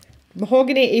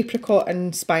 Mahogany, apricot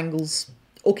and spangles.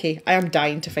 Okay, I am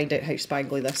dying to find out how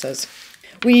spangly this is.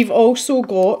 We've also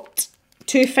got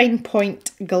 2 fine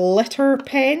point glitter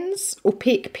pens,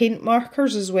 opaque paint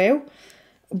markers as well.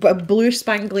 But blue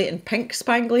spangly and pink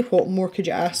spangly, what more could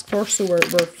you ask for? So we're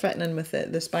fitting in with the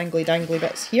spangly dangly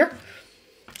bits here.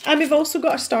 And we've also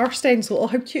got a star stencil. Oh,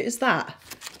 how cute is that?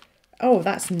 Oh,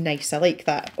 that's nice. I like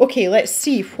that. Okay, let's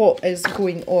see what is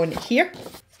going on here.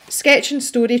 Sketch and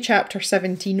Story Chapter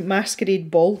 17, Masquerade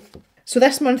Ball. So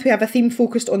this month we have a theme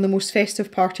focused on the most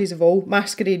festive parties of all,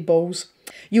 masquerade balls.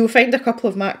 You will find a couple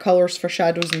of matte colours for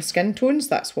shadows and skin tones,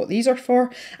 that's what these are for,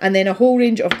 and then a whole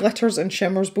range of glitters and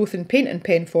shimmers both in paint and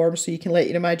pen form so you can let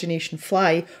your imagination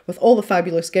fly with all the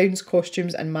fabulous gowns,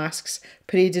 costumes and masks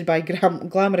paraded by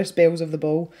glamorous belles of the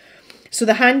ball. So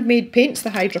the handmade paints,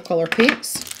 the Hydra colour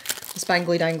paints, the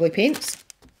spangly dangly paints.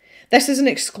 This is an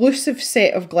exclusive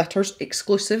set of glitters,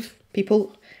 exclusive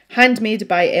people, handmade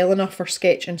by Elena for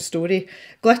Sketch and Story.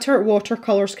 Glitter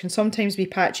watercolours can sometimes be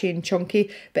patchy and chunky,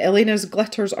 but Elena's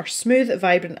glitters are smooth,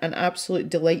 vibrant and absolute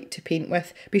delight to paint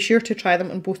with. Be sure to try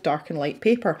them on both dark and light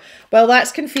paper. Well,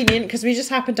 that's convenient because we just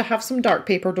happen to have some dark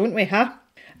paper, don't we, huh?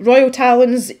 Royal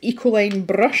Talon's Ecoline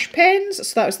brush pens,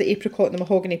 so that was the apricot and the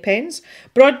mahogany pens.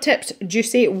 Broad tipped,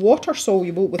 juicy, water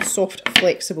soluble with soft,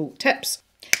 flexible tips.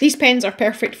 These pens are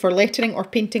perfect for lettering or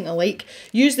painting alike.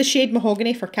 Use the shade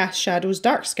mahogany for cast shadows,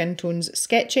 dark skin tones,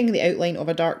 sketching the outline of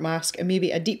a dark mask, and maybe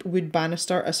a deep wood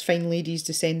banister as fine ladies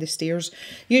descend the stairs.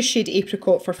 Use shade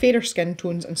apricot for fairer skin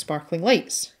tones and sparkling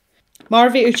lights.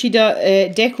 Marve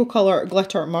Uchida Deco Colour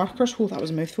Glitter Markers. Oh, that was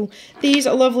a mouthful. These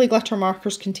lovely glitter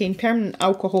markers contain permanent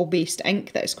alcohol-based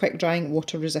ink that is quick drying,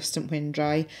 water resistant when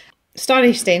dry.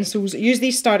 Starry stencils. Use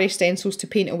these starry stencils to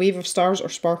paint a wave of stars or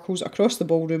sparkles across the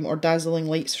ballroom or dazzling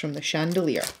lights from the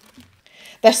chandelier.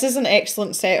 This is an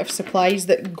excellent set of supplies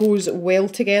that goes well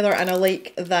together, and I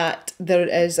like that there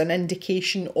is an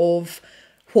indication of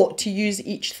what to use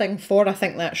each thing for. I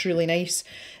think that's really nice.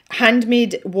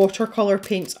 Handmade watercolour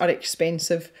paints are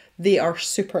expensive. They are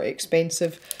super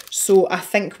expensive. So I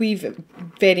think we've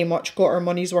very much got our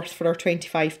money's worth for our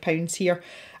 £25 here.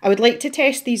 I would like to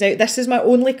test these out. This is my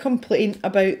only complaint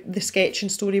about the Sketch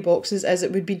and Story boxes, is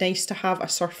it would be nice to have a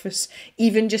surface,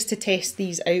 even just to test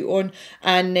these out on.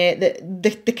 And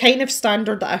the kind of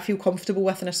standard that I feel comfortable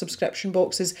with in a subscription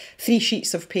box is 3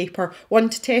 sheets of paper,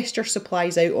 one to test your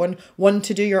supplies out on, one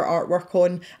to do your artwork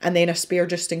on, and then a spare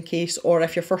just in case, or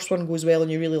if your first one goes well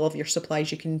and you really love your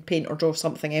supplies, you can paint or draw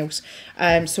something else.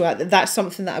 So that's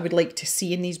something that I would like to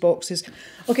see in these boxes.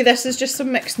 Okay, this is just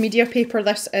some mixed media paper.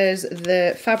 This is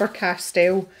the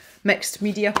Faber-Castell mixed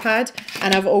media pad,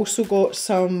 and I've also got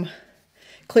some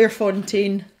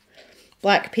Clairefontaine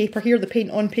black paper here, the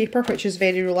paint on paper, which is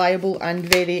very reliable and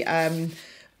very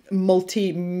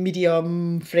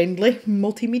multimedia friendly.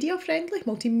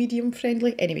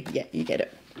 Anyway, yeah, you get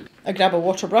it. I grab a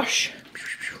water brush.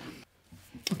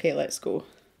 Okay, let's go.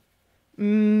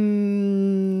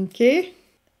 Okay,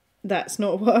 that's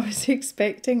not what I was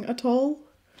expecting at all.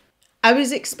 I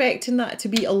was expecting that to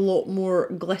be a lot more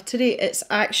glittery. It's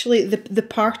actually, the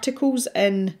particles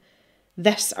in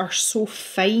this are so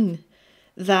fine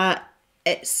that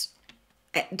it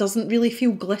doesn't really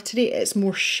feel glittery, it's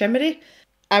more shimmery.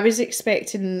 I was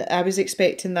expecting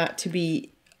that to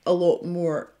be a lot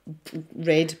more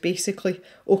red, basically.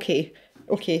 Okay,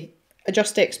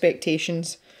 adjust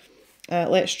expectations.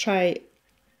 Let's try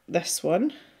this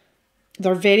one.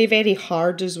 They're very, very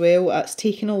hard as well. It's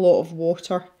taken a lot of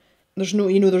water. There's no,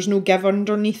 there's no give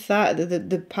underneath that.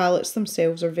 The palettes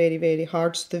themselves are very, very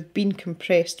hard, so they've been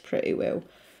compressed pretty well.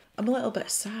 I'm a little bit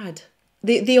sad.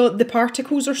 The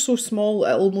particles are so small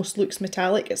it almost looks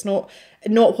metallic. It's not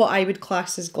what I would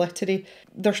class as glittery.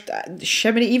 They're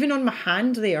shimmery, even on my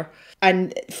hand there.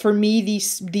 And for me,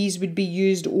 these would be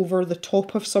used over the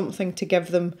top of something to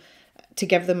give them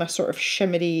a sort of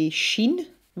shimmery sheen,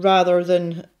 rather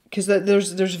than, because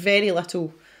there's very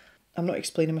little. I'm not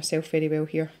explaining myself very well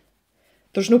here.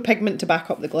 There's no pigment to back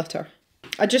up the glitter.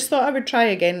 I just thought I would try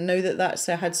again now that that's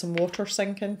had some water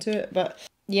sink into it. But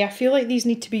yeah, I feel like these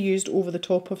need to be used over the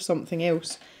top of something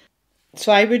else.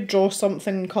 So I would draw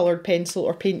something coloured pencil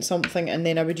or paint something, and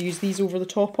then I would use these over the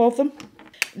top of them.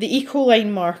 The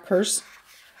Ecoline markers.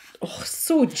 Oh,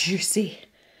 so juicy.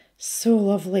 So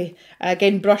lovely.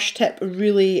 Again, brush tip,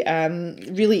 really,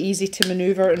 really easy to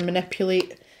manoeuvre and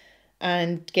manipulate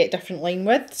and get different line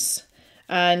widths.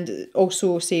 And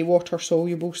also, say, water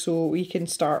soluble, so we can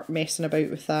start messing about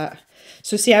with that.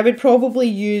 So see, I would probably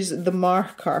use the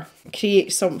marker,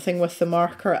 create something with the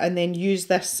marker, and then use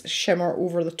this shimmer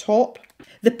over the top.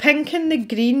 The pink and the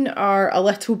green are a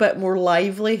little bit more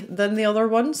lively than the other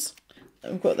ones.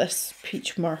 I've got this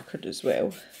peach markered as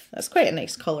well. That's quite a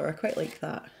nice colour, I quite like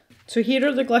that. So here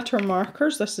are the glitter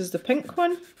markers. This is the pink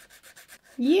one.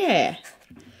 Yeah,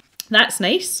 that's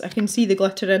nice. I can see the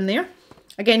glitter in there.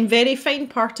 Again, very fine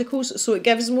particles, so it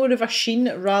gives more of a sheen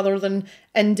rather than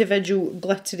individual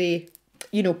glittery,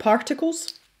 you know,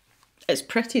 particles. It's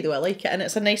pretty though, I like it, and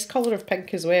it's a nice colour of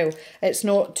pink as well. It's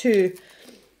not too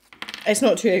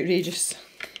outrageous.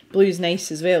 Blue's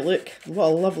nice as well. Look, what a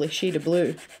lovely shade of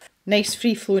blue. Nice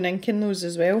free flowing ink in those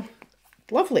as well.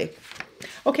 Lovely.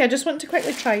 Okay, I just want to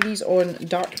quickly try these on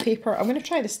dark paper. I'm going to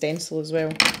try the stencil as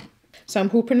well. So I'm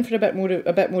hoping for a bit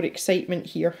more excitement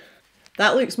here.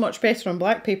 That looks much better on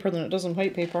black paper than it does on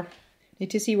white paper.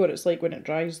 Need to see what it's like when it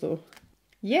dries though.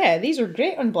 Yeah, these are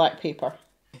great on black paper.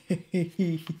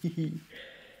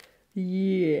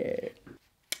 Yeah.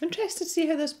 Interested to see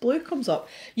how this blue comes up.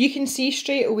 You can see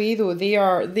straight away though, they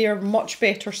are much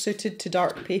better suited to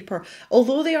dark paper.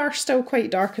 Although they are still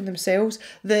quite dark in themselves,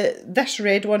 this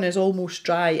red one is almost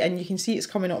dry and you can see it's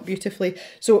coming up beautifully.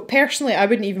 So personally, I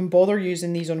wouldn't even bother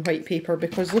using these on white paper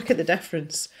because look at the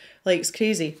difference. Like, it's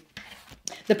crazy.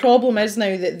 The problem is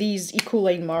now that these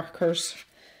Ecoline markers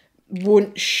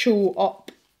won't show up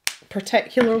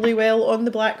particularly well on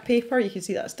the black paper. You can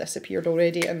see that's disappeared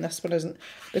already and this one isn't,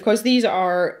 because these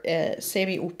are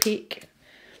semi-opaque.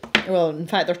 Well, in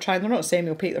fact they're not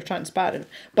semi-opaque, they're transparent,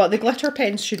 but the glitter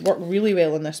pens should work really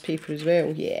well on this paper as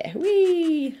well. Yeah,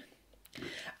 whee!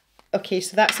 Okay,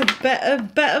 so that's a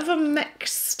bit of a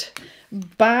mixed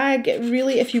bag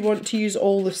really if you want to use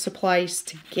all the supplies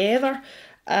together.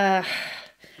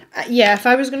 Yeah, if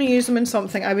I was going to use them in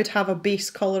something, I would have a base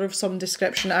colour of some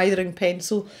description, either in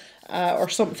pencil or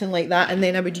something like that, and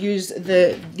then I would use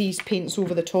these paints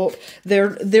over the top.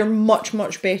 They're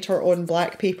much better on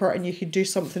black paper, and you could do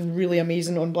something really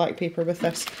amazing on black paper with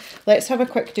this. Let's have a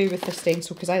quick do with the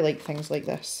stencil because I like things like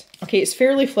this. Okay, it's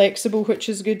fairly flexible, which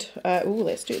is good. Oh,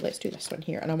 let's do this one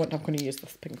here, and I'm not going to use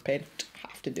this pink pen. I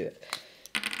have to do it.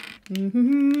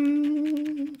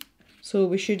 So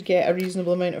we should get a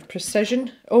reasonable amount of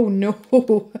precision. Oh no!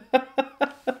 Oh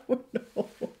no!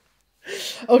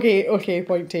 Okay,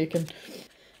 point taken.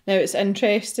 Now it's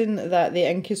interesting that the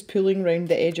ink is pooling round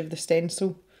the edge of the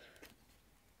stencil.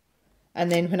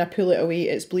 And then when I pull it away,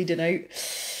 it's bleeding out.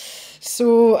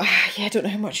 So, yeah, I don't know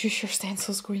how much use your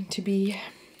stencil's going to be.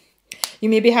 You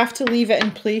maybe have to leave it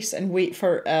in place and wait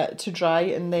for it to dry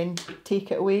and then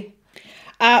take it away.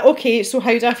 Okay, so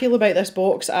how do I feel about this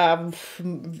box?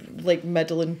 Like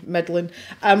middling.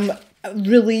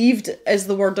 Relieved is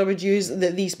the word I would use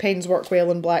that these pens work well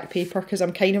on black paper because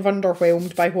I'm kind of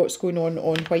underwhelmed by what's going on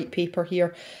white paper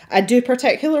here. I do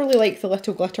particularly like the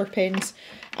little glitter pens,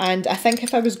 and I think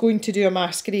if I was going to do a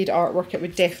masquerade artwork it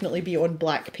would definitely be on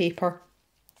black paper.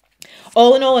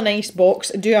 All in all, a nice box.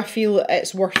 Do I feel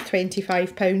it's worth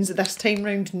 £25 this time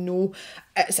round? No.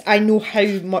 I know how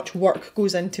much work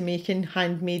goes into making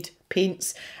handmade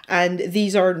paints, and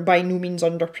these are by no means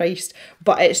underpriced,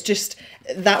 but it's just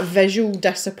that visual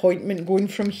disappointment going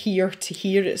from here to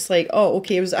here. It's like, oh,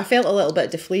 okay, I felt a little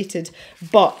bit deflated,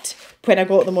 but when I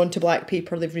got them onto black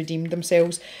paper, they've redeemed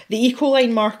themselves. The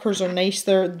Ecoline markers are nice.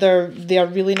 They are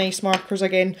really nice markers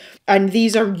again, and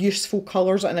these are useful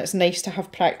colours, and it's nice to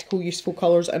have practical useful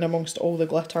colours in amongst all the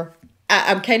glitter.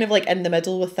 I'm kind of like in the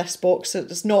middle with this box.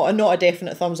 It's not a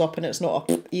definite thumbs up and it's not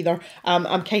up either.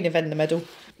 I'm kind of in the middle.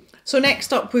 So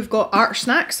next up we've got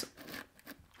Artsnacks,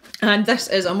 and this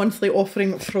is a monthly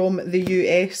offering from the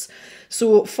US.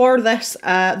 So for this,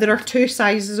 there are two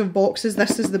sizes of boxes.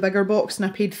 This is the bigger box and I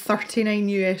paid $39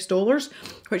 US,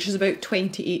 which is about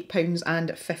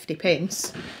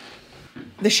 £28.50.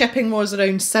 The shipping was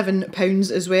around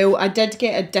 £7 as well. I did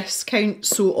get a discount,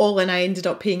 so all in I ended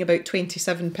up paying about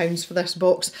 £27 for this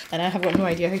box, and I have got no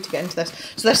idea how to get into this.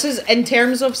 So this is, in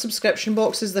terms of subscription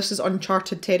boxes, this is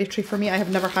uncharted territory for me. I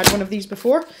have never had one of these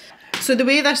before. So the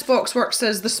way this box works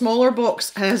is the smaller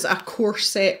box has a core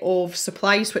set of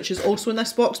supplies, which is also in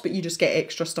this box, but you just get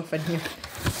extra stuff in here.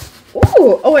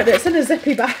 Oh, it's in a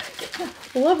zippy bag.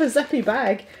 Love a zippy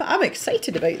bag. I'm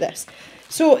excited about this.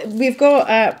 So we've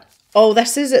got, oh,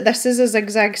 this is a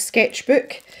zigzag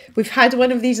sketchbook. We've had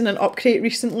one of these in an Upcrate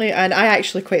recently, and I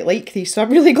actually quite like these, so I'm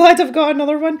really glad I've got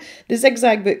another one. The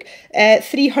zigzag book,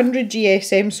 300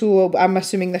 GSM, so I'm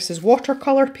assuming this is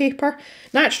watercolour paper.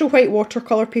 Natural white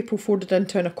watercolour paper folded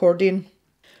into an accordion.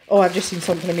 Oh, I've just seen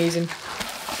something amazing.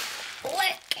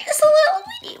 Look, it's a little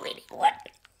weeny one.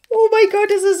 Oh my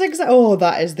god, is a zigzag. Oh,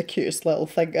 that is the cutest little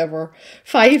thing ever.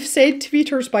 5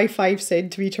 centimetres by 5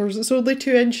 centimetres. It's only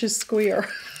 2 inches square.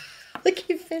 Look,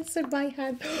 it fits in my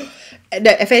hand.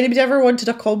 Now, if anybody ever wanted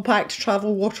a compact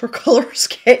travel watercolour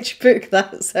sketchbook,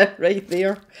 that's it right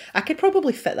there. I could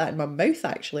probably fit that in my mouth,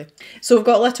 actually. So we've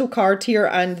got a little card here,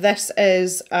 and this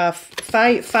is a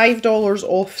 $5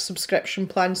 off subscription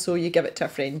plan, so you give it to a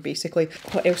friend, basically.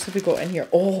 What else have we got in here?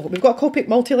 Oh, we've got Copic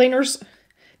multi-liners.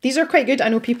 These are quite good. I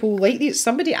know people like these.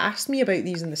 Somebody asked me about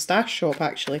these in the stash shop,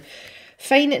 actually.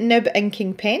 Fine nib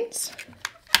inking pens.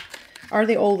 Are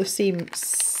they all the same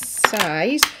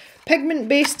size?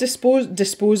 Pigment-based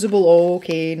disposable. Oh,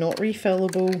 okay, not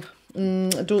refillable.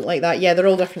 I don't like that. Yeah, they're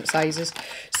all different sizes.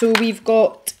 So we've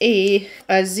got a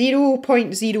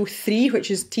 0.03,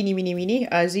 which is teeny weeny weeny,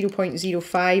 a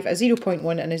 0.05, a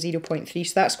 0.1 and a 0.3.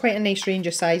 So that's quite a nice range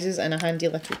of sizes in a handy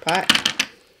little pack.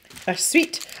 A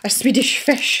Swedish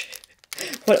fish.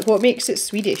 What makes it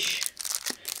Swedish?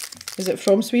 Is it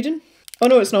from Sweden? Oh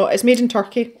no, it's not. It's made in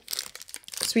Turkey.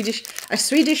 A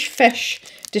Swedish fish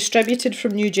distributed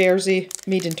from New Jersey,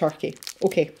 made in Turkey.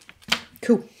 Okay,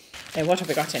 cool. Now what have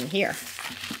we got in here?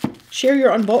 Share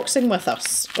your unboxing with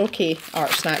us. Okay,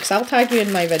 Artsnacks, I'll tag you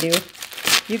in my video.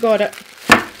 You got it.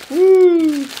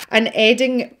 Woo! An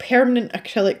Edding permanent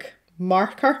acrylic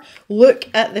marker. Look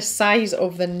at the size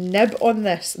of the nib on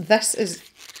this. This is...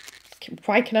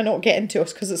 Why can I not get into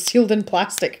us? Because it's sealed in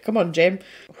plastic. Come on, Gem.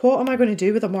 What am I going to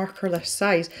do with a marker this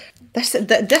size? This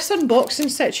unboxing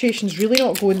situation's really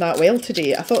not going that well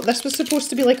today. I thought this was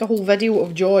supposed to be like a whole video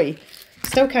of joy.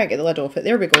 Still can't get the lid off it.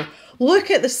 There we go.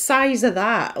 Look at the size of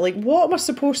that. Like, what am I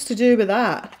supposed to do with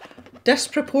that?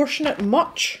 Disproportionate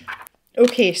much?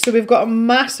 Okay, so we've got a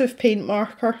massive paint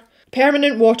marker.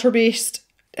 Permanent water-based.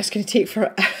 It's going to take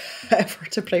forever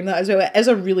to prime that as well. It is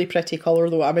a really pretty colour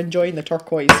though. I'm enjoying the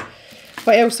turquoise.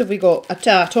 What else have we got? A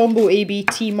Tombow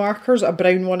ABT markers, a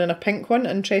brown one and a pink one.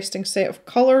 Interesting set of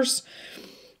colours.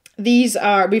 These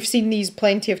are, we've seen these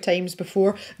plenty of times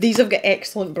before. These have got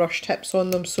excellent brush tips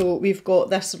on them. So we've got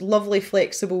this lovely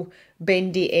flexible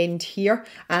bendy end here.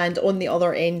 And on the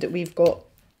other end, we've got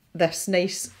this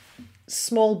nice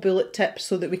small bullet tip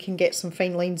so that we can get some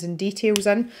fine lines and details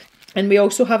in. And we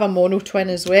also have a mono twin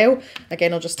as well.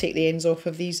 Again, I'll just take the ends off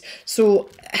of these. So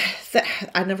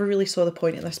I never really saw the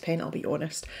point in this pen, I'll be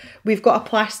honest. We've got a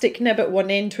plastic nib at one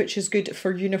end, which is good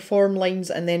for uniform lines.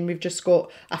 And then we've just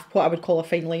got what I would call a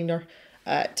fine liner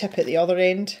tip at the other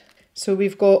end. So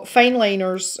we've got fine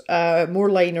liners, more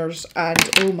liners, and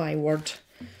oh my word,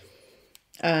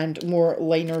 and more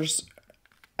liners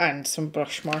and some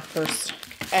brush markers.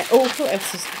 Oh, what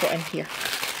else has got in here?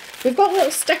 We've got a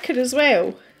little sticker as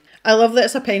well. I love that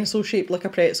it's a pencil shaped like a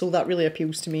pretzel. That really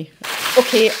appeals to me.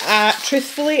 Okay,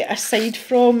 truthfully, aside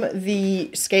from the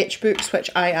sketchbooks,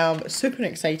 which I am super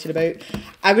excited about,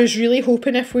 I was really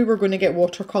hoping if we were going to get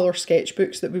watercolour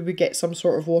sketchbooks that we would get some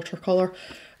sort of watercolour.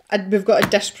 And we've got a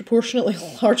disproportionately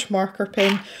large marker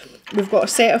pen. We've got a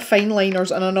set of fine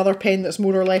liners and another pen that's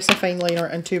more or less a fine liner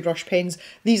and 2 brush pens.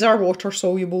 These are water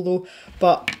soluble though,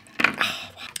 but...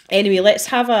 Anyway, let's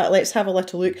have a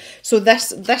little look. So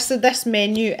this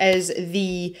menu is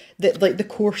the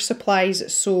core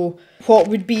supplies. So what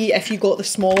would be if you got the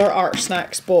smaller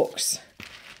Artsnacks box,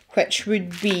 which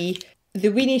would be the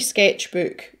Weenie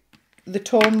sketchbook, the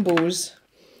Tombows,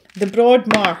 the broad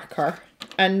marker,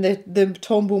 and the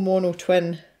Tombow mono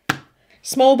twin.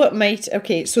 Small but mighty.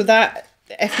 Okay, so that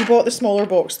if you bought the smaller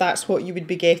box, that's what you would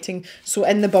be getting. So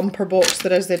in the bumper box,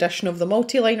 there is the addition of the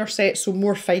multi-liner set, so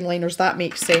more fine liners, that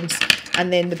makes sense.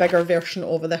 And then the bigger version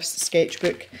of this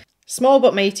sketchbook. Small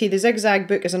but mighty, the zigzag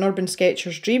book is an urban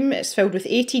sketcher's dream. It's filled with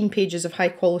 18 pages of high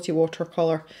quality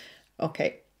watercolour.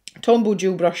 Okay. Tombow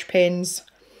dual brush pens.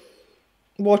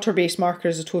 Water-based marker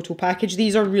is a total package.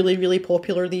 These are really, really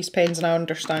popular, these pens, and I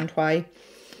understand why.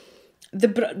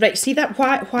 Right, see that?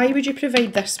 Why would you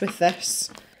provide this with this?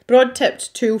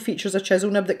 Broad-tipped tool features a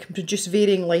chisel nib that can produce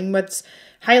varying line widths.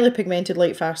 Highly pigmented,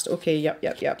 light fast. Okay,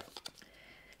 yep.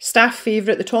 Staff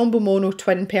favourite, the Tombow Mono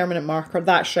Twin Permanent Marker.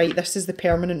 That's right, this is the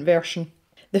permanent version.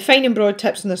 The fine and broad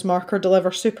tips on this marker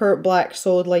deliver super black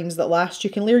solid lines that last. You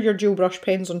can layer your dual brush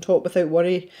pens on top without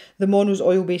worry. The Mono's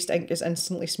oil-based ink is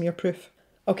instantly smear-proof.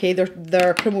 Okay,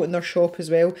 they're promoting their shop as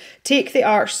well. Take the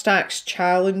Artsnacks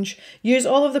challenge. Use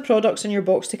all of the products in your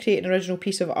box to create an original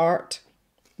piece of art.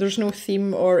 There's no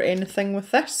theme or anything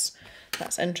with this.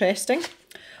 That's interesting.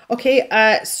 Okay,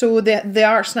 so the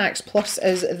Artsnacks Plus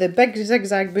is the big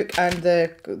zigzag book and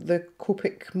the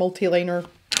Copic multi-liner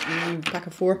pack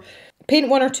of 4. Paint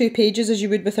 1 or 2 pages as you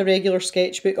would with a regular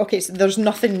sketchbook. Okay, so there's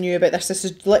nothing new about this. This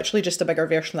is literally just a bigger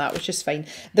version of that, which is fine.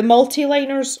 The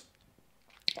multi-liners,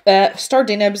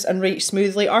 sturdy nibs and write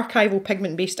smoothly. Archival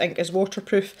pigment-based ink is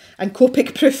waterproof and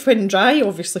Copic-proof when dry,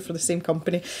 obviously for the same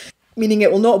company, meaning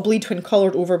it will not bleed when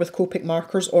coloured over with Copic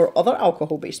markers or other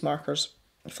alcohol-based markers.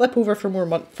 Flip over for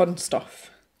more fun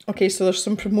stuff. Okay, so there's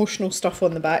some promotional stuff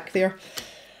on the back there.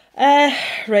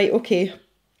 Right, okay.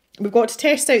 We've got to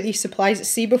test out these supplies.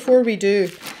 See, before we do,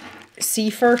 see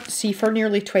for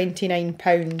nearly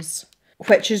 £29,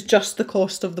 which is just the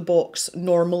cost of the box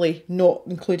normally, not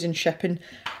including shipping.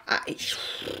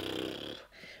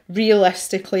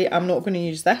 Realistically, I'm not going to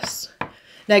use this.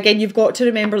 Now again, you've got to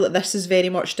remember that this is very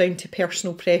much down to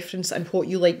personal preference and what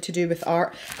you like to do with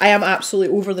art. I am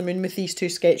absolutely over the moon with these 2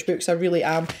 sketchbooks, I really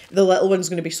am. The little one's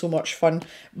going to be so much fun.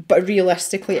 But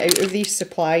realistically, out of these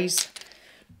supplies,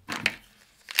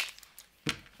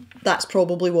 that's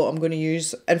probably what I'm going to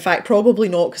use. In fact, probably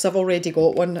not, because I've already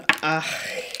got one.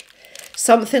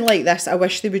 Something like this, I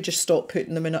wish they would just stop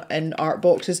putting them in art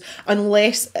boxes,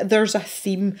 unless there's a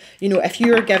theme. You know, if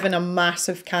you're given a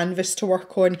massive canvas to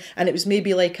work on and it was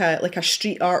maybe like a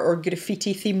street art or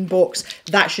graffiti themed box,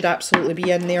 that should absolutely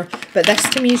be in there. But this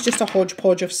to me is just a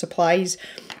hodgepodge of supplies.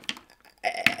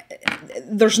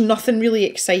 There's nothing really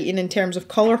exciting in terms of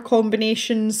colour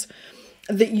combinations.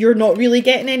 That you're not really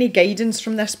getting any guidance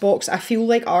from this box. I feel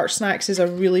like Artsnacks is a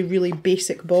really, really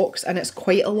basic box and it's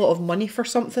quite a lot of money for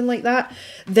something like that.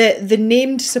 The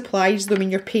named supplies, though, I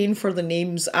mean, you're paying for the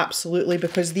names, absolutely,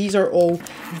 because these are all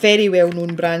very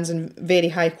well-known brands and very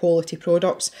high-quality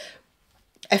products.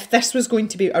 If this was going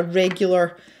to be a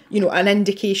regular, you know, an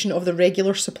indication of the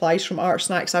regular supplies from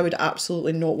Artsnacks, I would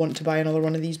absolutely not want to buy another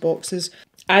one of these boxes.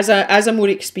 As a more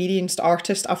experienced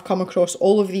artist, I've come across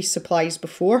all of these supplies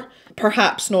before.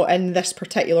 Perhaps not in this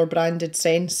particular branded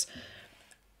sense,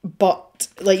 but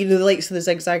like, you know, the likes of the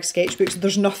zigzag sketchbooks,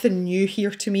 there's nothing new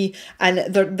here to me,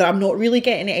 and I'm not really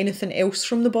getting anything else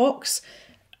from the box.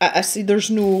 I see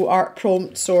there's no art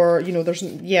prompts or, you know,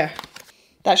 yeah.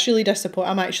 That's really disappointing.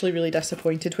 I'm actually really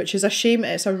disappointed, which is a shame.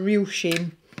 It's a real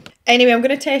shame. Anyway, I'm going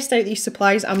to test out these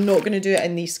supplies. I'm not going to do it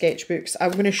in these sketchbooks.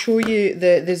 I'm going to show you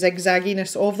the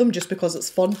zigzagginess of them just because it's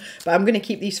fun, but I'm going to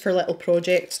keep these for little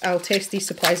projects. I'll test these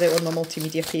supplies out on my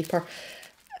multimedia paper.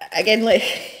 Again,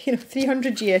 like, you know,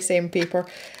 300 GSM paper.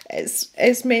 It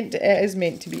is meant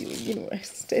to be, you know,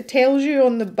 it tells you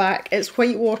on the back it's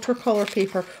white watercolour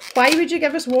paper. Why would you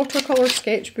give us watercolour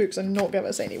sketchbooks and not give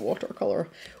us any watercolour?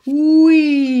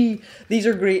 Whee! These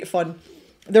are great fun.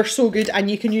 They're so good, and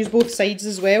you can use both sides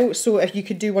as well. So if you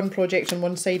could do one project on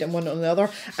one side and one on the other,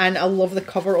 and I love the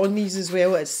cover on these as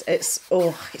well. It's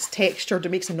textured. It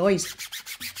makes a noise.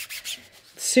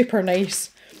 Super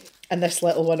nice. And this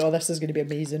little one, oh, this is going to be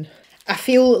amazing. I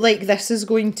feel like this is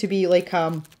going to be like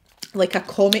a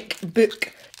comic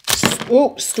book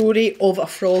story of a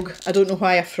frog. I don't know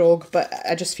why a frog, but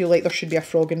I just feel like there should be a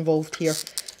frog involved here.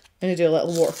 I'm going to do a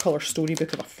little watercolour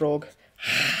storybook of a frog.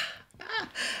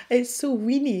 It's so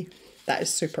weeny. That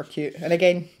is super cute. And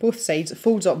again, both sides, it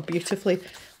folds up beautifully.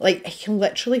 Like, I can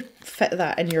literally fit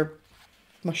that in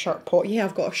my shirt pocket. Yeah,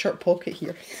 I've got a shirt pocket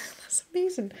here. That's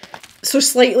amazing. So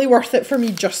slightly worth it for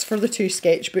me just for the 2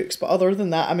 sketchbooks, but other than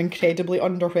that, I'm incredibly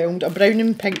underwhelmed. A brown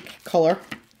and pink colour.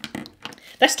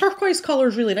 This turquoise colour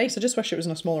is really nice. I just wish it was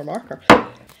in a smaller marker.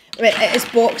 It's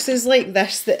boxes like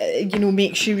this that, you know,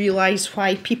 makes you realise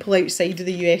why people outside of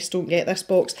the US don't get this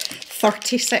box.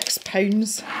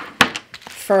 £36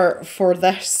 for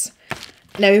this.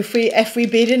 Now, if we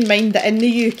bear in mind that in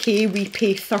the UK we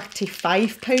pay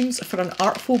 £35 for an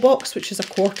Artful box, which is a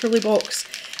quarterly box,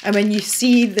 and when you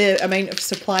see the amount of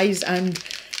supplies and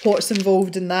what's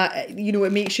involved in that, you know,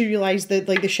 it makes you realise that,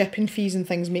 like, the shipping fees and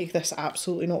things make this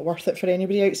absolutely not worth it for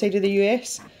anybody outside of the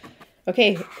US.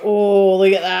 Okay, oh,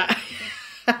 look at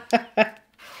that.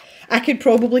 I could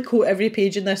probably quote every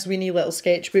page in this weeny little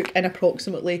sketchbook in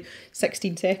approximately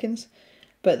 16 seconds.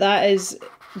 But that is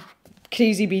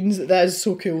crazy beans. That is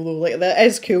so cool though. Like, that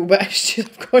is cool, but it's just,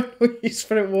 I've got no use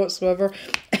for it whatsoever.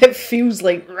 It feels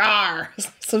like rawr,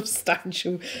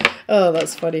 substantial. Oh,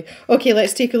 that's funny. Okay,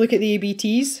 let's take a look at the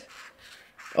ABTs.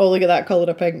 Oh, look at that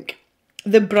colour of pink.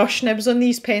 The brush nibs on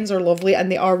these pens are lovely,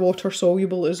 and they are water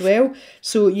soluble as well,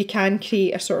 so you can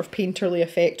create a sort of painterly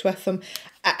effect with them.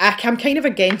 I'm kind of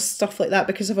against stuff like that,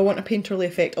 because if I want a painterly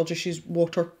effect, I'll just use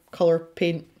watercolour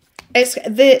paint. It's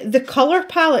the colour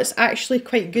palette's actually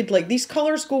quite good. Like, these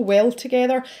colours go well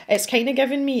together. It's kind of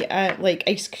giving me like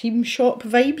ice cream shop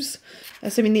vibes.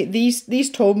 I mean,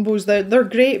 these Tombos, they're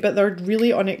great, but they're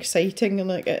really unexciting, and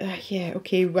like, yeah,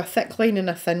 okay, with a thick line and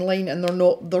a thin line, and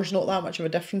there's not that much of a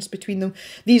difference between them.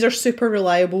 These are super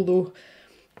reliable though,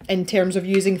 in terms of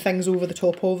using things over the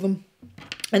top of them.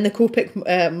 And the Copic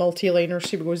multi-liners,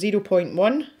 here we go,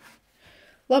 0.1,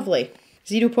 lovely,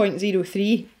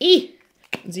 0.03,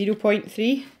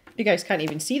 0.3, you guys can't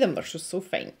even see them, they're so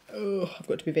fine. Oh, I've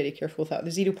got to be very careful with that.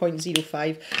 The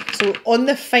 0.05, so on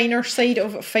the finer side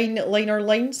of fine liner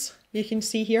lines, you can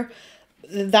see here,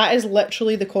 that is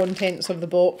literally the contents of the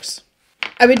box.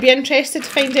 I would be interested to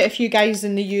find out if you guys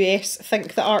in the US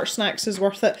think that Artsnacks is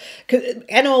worth it. 'Cause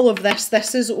in all of this,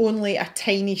 this is only a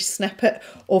tiny snippet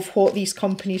of what these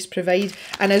companies provide.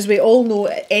 And as we all know,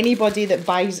 anybody that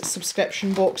buys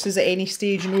subscription boxes at any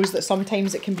stage knows that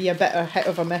sometimes it can be a bit of a hit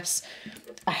or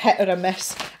a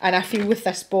miss. And I feel with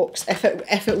this box,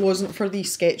 if it wasn't for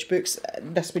these sketchbooks,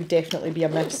 this would definitely be a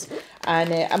miss.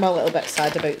 And I'm a little bit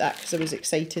sad about that, because I was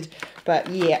excited. But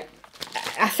yeah.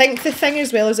 I think the thing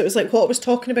as well is, it was like what I was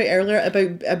talking about earlier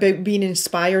about being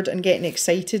inspired and getting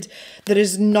excited. There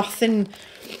is nothing,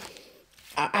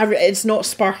 it's not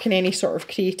sparking any sort of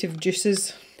creative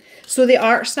juices. So the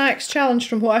Artsnacks challenge,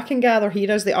 from what I can gather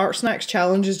here, is the Artsnacks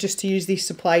challenge is just to use these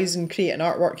supplies and create an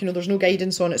artwork. You know, there's no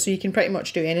guidance on it, so you can pretty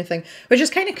much do anything, which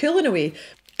is kind of cool in a way.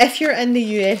 If you're in the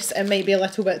US, it might be a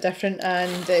little bit different,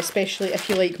 and especially if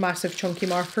you like massive chunky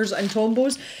markers and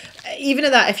Tombos. Even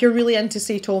at that, if you're really into,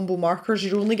 say, Tombow markers,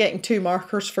 you're only getting 2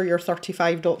 markers for your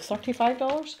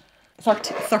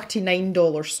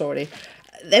 $39, sorry.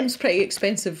 Them's pretty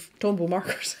expensive Tombow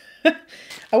markers.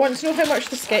 I want to know how much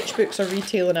the sketchbooks are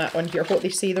retailing at on here, what they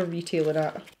say they're retailing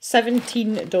at.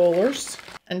 $17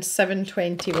 and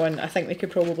 $7.21. I think we could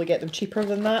probably get them cheaper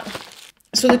than that.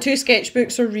 So the 2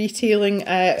 sketchbooks are retailing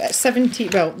at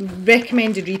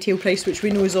recommended retail price, which we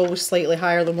know is always slightly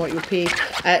higher than what you'll pay,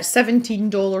 at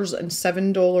 $17 and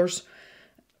 $7,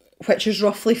 which is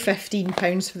roughly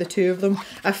 £15 for the 2 of them.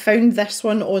 I found this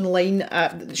one online,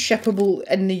 shippable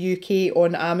in the UK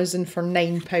on Amazon for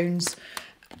 £9.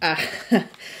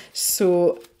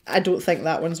 So I don't think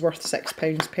that one's worth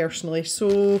 £6 personally.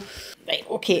 So, right,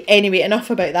 okay, anyway, enough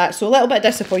about that. So a little bit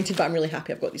disappointed, but I'm really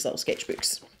happy I've got these little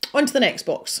sketchbooks. On to the next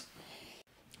box.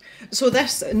 So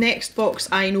this next box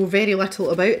I know very little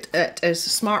about. It is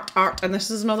Smart Art, and this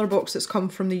is another box that's come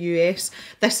from the US.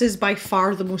 This is by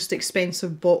far the most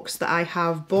expensive box that I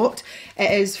have bought.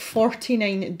 It is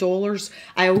 $49.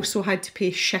 I also had to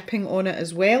pay shipping on it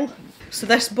as well. So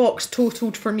this box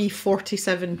totaled for me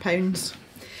 £47.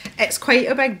 It's quite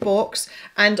a big box,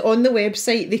 and on the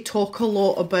website they talk a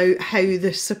lot about how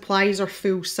the supplies are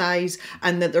full size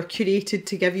and that they're curated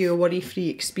to give you a worry-free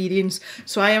experience.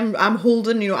 So I'm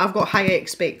holding, you know, I've got high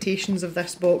expectations of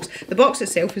this box. The box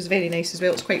itself is very nice as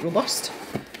well, it's quite robust.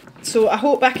 So I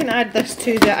hope I can add this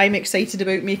to the I'm excited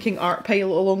about making art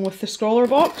pile along with the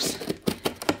Scrawlrbox,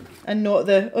 and not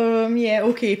the yeah,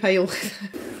 okay pile.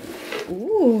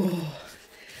 Ooh.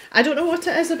 I don't know what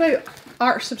it is about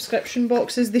art subscription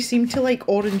boxes, they seem to like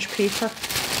orange paper.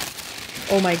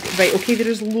 Oh my, right, okay, there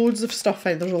is loads of stuff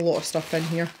in, there's a lot of stuff in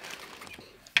here.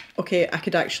 Okay, I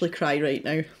could actually cry right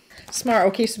now. Smart,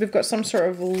 okay, so we've got some sort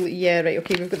of, yeah, right,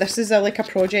 okay, we've got, this is like a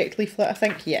project leaflet, I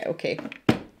think, yeah, okay.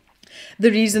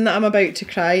 The reason that I'm about to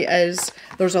cry is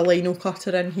there's a lino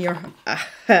cutter in here.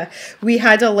 We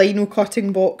had a lino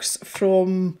cutting box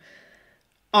from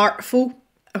Artful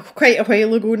quite a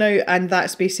while ago now, and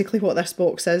that's basically what this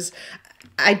box is.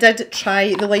 I did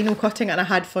try the lino cutting and I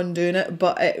had fun doing it,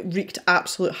 but it wreaked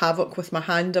absolute havoc with my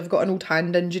hand. I've got an old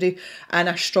hand injury and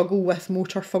I struggle with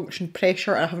motor function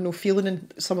pressure, and I have no feeling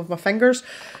in some of my fingers.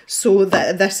 So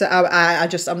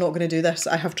I'm not going to do this.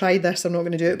 I have tried this, I'm not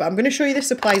going to do it, but I'm going to show you the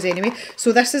supplies anyway.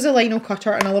 So this is a lino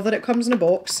cutter, and I love that it comes in a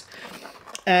box.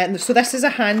 So this is a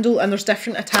handle, and there's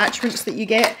different attachments that you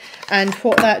get, and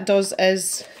what that does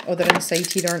is, oh, they're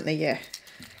inside here, aren't they? Yeah,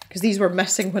 because these were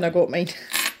missing when I got mine.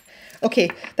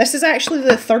 Okay, this is actually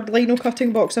the 3rd lino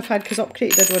cutting box I've had, because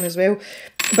Upcrate did one as well.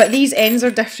 But these ends are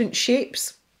different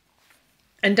shapes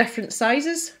and different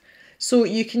sizes. So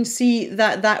you can see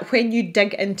that when you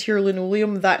dig into your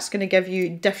linoleum, that's going to give you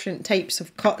different types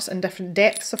of cuts and different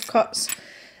depths of cuts.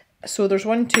 So there's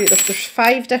there's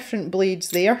 5 different blades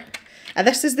there. And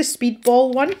this is the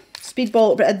Speedball one.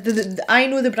 Speedball, but I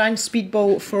know the brand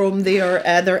Speedball from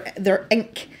their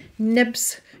ink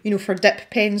nibs, you know, for dip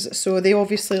pens. So they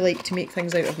obviously like to make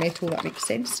things out of metal, that makes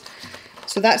sense.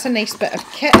 So that's a nice bit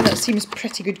of kit, and it seems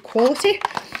pretty good quality.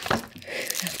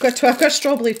 I've got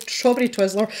strawberry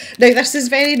Twizzler. Now this is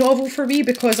very novel for me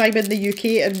because I'm in the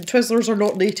UK and Twizzlers are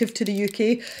not native to the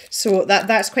UK, so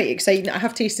that's quite exciting. I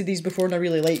have tasted these before and I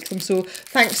really like them, so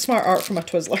thanks Smart Art for my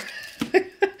Twizzler.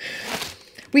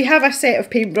 We have a set of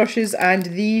paintbrushes, and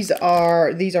these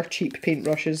are cheap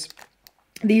paintbrushes.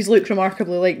 These look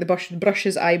remarkably like the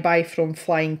brushes I buy from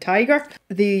Flying Tiger.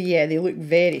 They look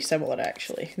very similar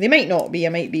actually. They might not be, I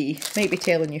might be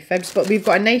telling you fibs, but we've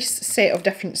got a nice set of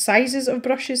different sizes of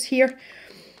brushes here.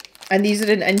 And these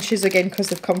are in inches again because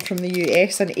they've come from the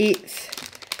US. An 1/8,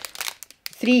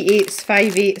 3/8,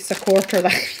 5/8, a quarter,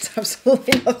 that means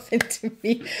absolutely nothing to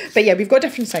me. But yeah, we've got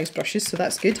different size brushes, so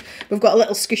that's good. We've got a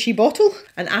little squishy bottle,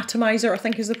 an atomizer I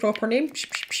think is the proper name,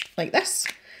 like this.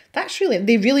 That's really,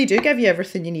 they really do give you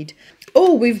everything you need.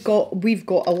 Oh, we've got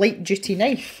a light duty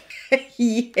knife.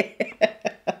 Yeah,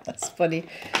 that's funny.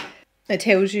 It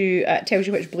tells you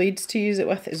which blades to use it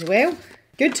with as well.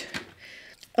 Good.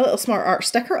 A little Smart Art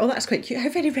sticker. Oh, that's quite cute. How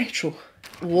very retro.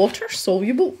 Water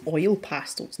soluble oil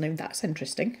pastels. Now that's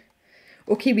interesting.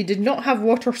 Okay, we did not have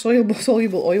water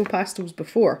soluble oil pastels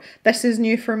before. This is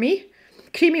new for me.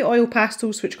 Creamy oil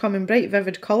pastels which come in bright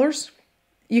vivid colours.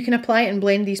 You can apply it and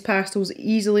blend these pastels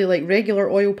easily like regular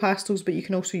oil pastels, but you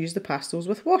can also use the pastels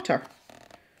with water.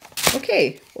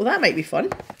 Okay, well that might be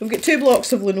fun. We've got 2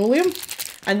 blocks of linoleum,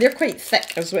 and they're quite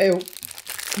thick as well.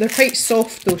 They're quite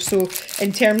soft though, so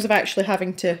in terms of actually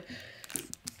having to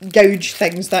gouge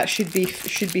things, that should be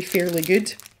fairly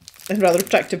good. And rather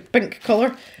attractive pink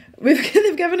colour.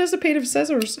 They've given us a pair of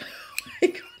scissors.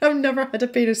 I've never had a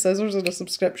pair of scissors in a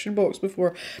subscription box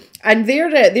before, and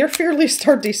they're fairly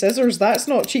sturdy scissors. That's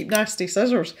not cheap nasty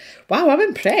scissors. Wow, I'm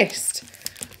impressed.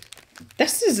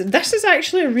 This is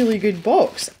actually a really good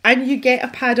box, and you get a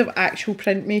pad of actual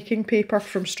printmaking paper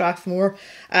from Strathmore.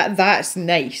 That's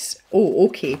nice. Oh,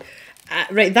 okay.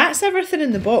 Right, that's everything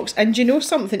in the box. And do you know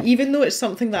something? Even though it's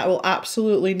something that I will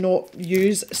absolutely not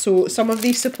use, so some of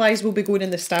these supplies will be going in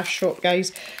the stash shop,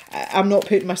 guys. I'm not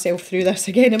putting myself through this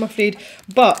again, I'm afraid.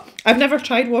 But I've never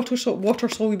tried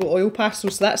water-soluble oil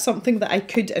pastels, so that's something that I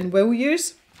could and will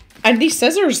use. And these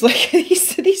scissors, like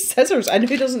these scissors, and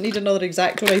who doesn't need another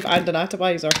X-Acto knife and an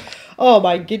atomizer? Oh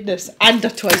my goodness, and a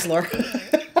Twizzler.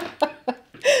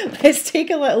 Let's take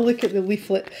a little look at the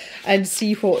leaflet and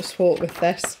see what's what with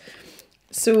this.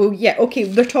 So yeah, okay,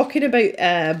 they're talking about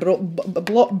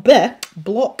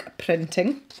block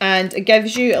printing, and it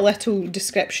gives you a little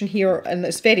description here, and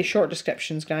it's very short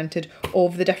descriptions granted,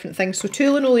 of the different things. So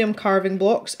 2 linoleum carving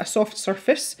blocks, a soft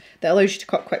surface that allows you to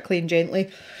cut quickly and gently.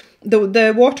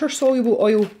 The water-soluble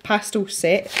oil pastel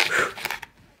set,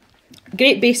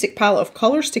 great basic palette of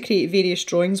colours to create various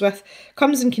drawings with,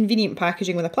 comes in convenient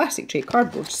packaging with a plastic tray,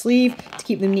 cardboard sleeve to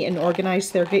keep them neat and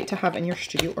organised. They're great to have in your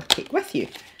studio or take with you.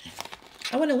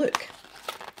 I want to look.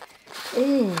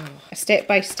 Oh, a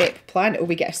step-by-step plan. Oh,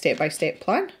 we get a step-by-step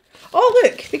plan. Oh,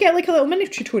 look, we get like a little mini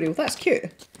tutorial. That's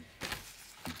cute.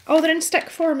 Oh, they're in stick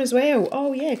form as well.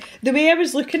 Oh, yeah. The way I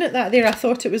was looking at that there, I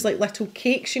thought it was like little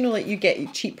cakes, you know, like you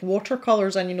get cheap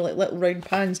watercolours and, you know, like little round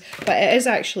pans. But it is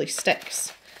actually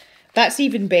sticks. That's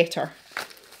even better.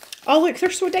 Oh, look,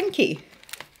 they're so dinky.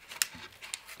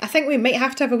 I think we might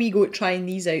have to have a wee go at trying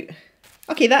these out.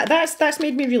 Okay, that's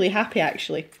made me really happy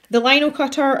actually. The lino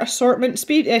cutter assortment,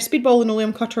 speedball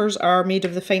linoleum cutters are made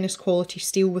of the finest quality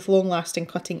steel with long-lasting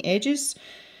cutting edges.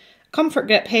 Comfort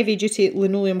grip, heavy duty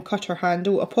linoleum cutter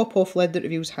handle, a pop-off lid that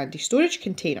reveals handy storage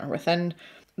container within.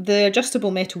 The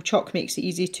adjustable metal chuck makes it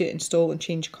easy to install and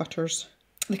change cutters.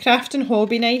 The Craft and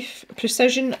Hobby knife,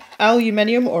 precision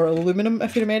aluminium or aluminum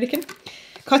if you're American.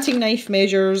 Cutting knife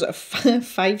measures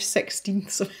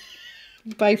 5/16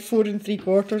 by 4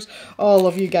 3/4. Oh, I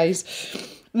love you guys.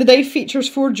 The knife features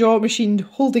 4-jaw machined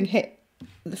holding head.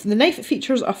 The knife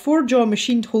features a 4-jaw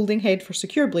machined holding head for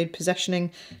secure blade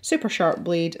positioning, super sharp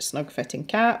blade, snug fitting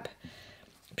cap,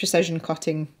 precision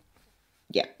cutting.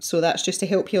 Yeah, so that's just to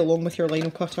help you along with your lino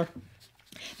cutter.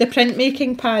 The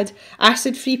printmaking pad,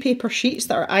 acid-free paper sheets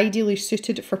that are ideally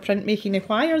suited for printmaking. Now,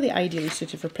 why are they ideally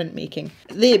suited for printmaking?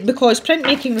 Because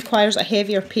printmaking requires a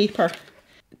heavier paper.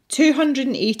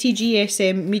 280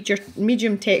 GSM,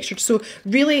 medium textured, so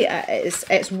really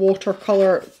it's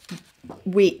watercolour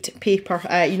weight paper.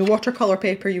 You know, watercolour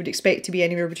paper you would expect to be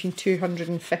anywhere between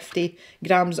 250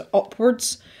 grams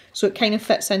upwards, so it kind of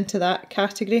fits into that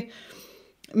category.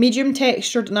 Medium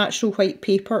textured natural white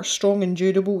paper, strong and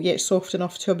durable yet soft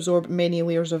enough to absorb many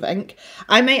layers of ink.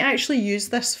 I might actually use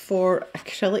this for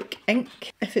acrylic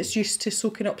ink if it's used to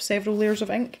soaking up several layers of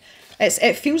ink.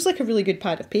 It feels like a really good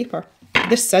pad of paper.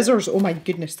 The scissors, oh my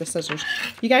goodness, the scissors.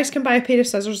 You guys can buy a pair of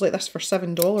scissors like this for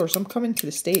 $7. I'm coming to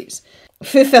the States.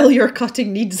 Fulfill your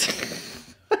cutting needs.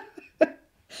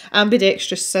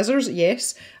 Ambidextrous scissors,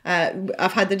 yes.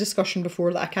 I've had the discussion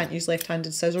before that I can't use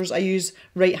left-handed scissors. I use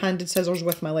right-handed scissors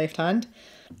with my left hand.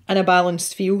 And a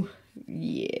balanced feel.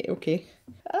 Yeah, okay.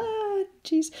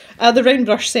 Jeez. The round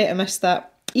brush set, I missed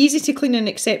that. Easy to clean and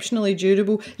exceptionally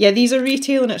durable. Yeah, these are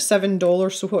retailing at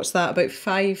 $7, so what's that, about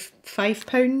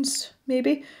 £5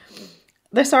 maybe?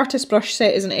 This artist brush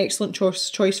set is an excellent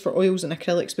choice for oils and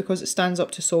acrylics because it stands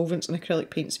up to solvents and acrylic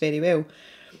paints very well.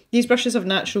 These brushes have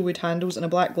natural wood handles and a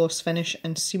black gloss finish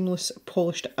and seamless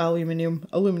polished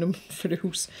aluminium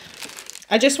frills.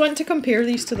 I just want to compare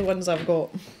these to the ones I've got.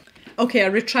 Okay, I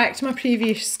retract my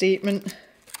previous statement.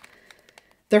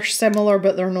 They're similar,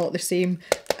 but they're not the same.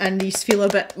 And these feel a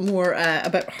bit more, a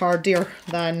bit hardier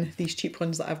than these cheap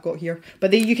ones that I've got here.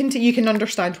 But you can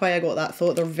understand why I got that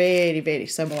thought. They're very, very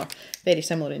similar. Very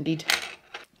similar indeed.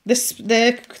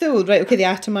 The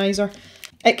atomizer.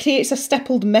 It creates a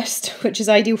stippled mist, which is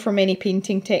ideal for many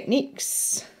painting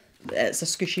techniques. It's a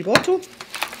squishy bottle.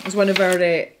 It's one of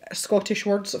our Scottish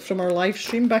words from our live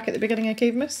stream back at the beginning of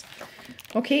Cavemas.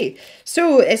 Okay,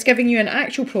 so it's giving you an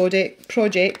actual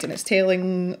project and it's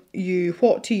telling you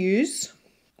what to use,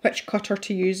 which cutter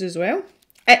to use as well.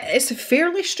 It's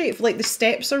fairly straightforward, like the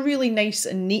steps are really nice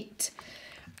and neat.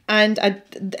 And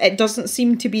it doesn't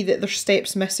seem to be that there's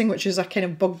steps missing, which is a kind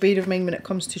of bugbear of mine when it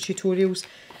comes to tutorials.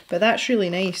 But that's really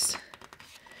nice.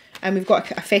 And we've got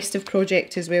a festive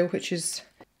project as well, which is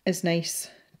nice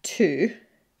too.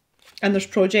 And there's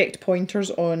project pointers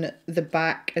on the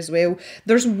back as well.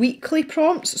 There's weekly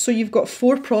prompts, so you've got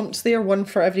 4 prompts there, one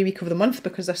for every week of the month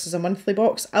because this is a monthly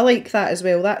box. I like that as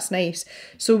well, that's nice.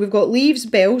 So we've got leaves,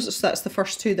 bells, so that's the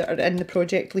first 2 that are in the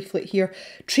project leaflet here.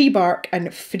 Tree bark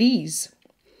and freeze.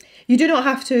 You do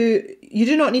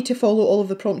not need to follow all of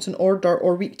the prompts in order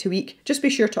or week to week. Just be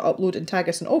sure to upload and tag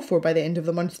us in all 4 by the end of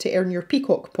the month to earn your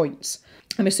peacock points.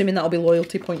 I'm assuming that'll be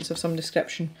loyalty points of some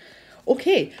description.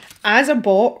 Okay, as a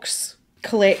box,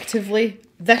 collectively,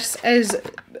 this is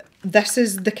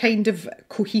the kind of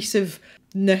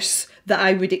cohesiveness that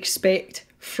I would expect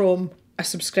from a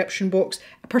subscription box,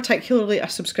 particularly a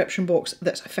subscription box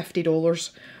that's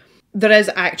 $50. There is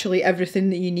actually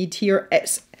everything that you need here.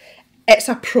 It's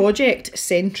a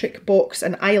project-centric box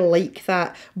and I like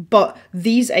that, but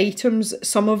these items,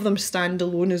 some of them stand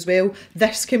alone as well.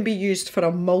 This can be used for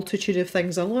a multitude of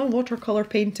things. I love watercolour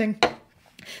painting.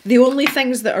 The only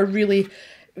things that are really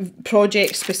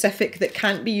project specific that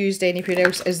can't be used anywhere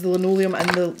else is the linoleum and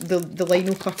the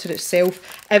lino cutter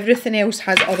itself. Everything else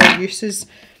has other uses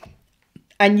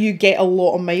and you get a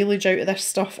lot of mileage out of this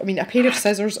stuff. I mean, a pair of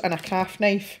scissors and a craft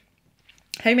knife.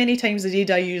 How many times a day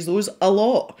do I use those? A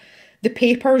lot. The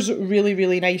paper's really,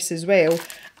 really nice as well.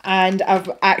 And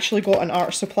I've actually got an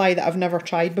art supply that I've never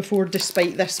tried before,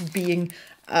 despite this being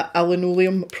a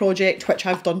linoleum project, which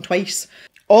I've done twice.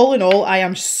 All in all, I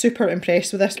am super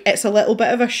impressed with this. It's a little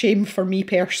bit of a shame for me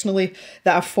personally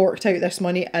that I've forked out this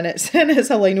money and it's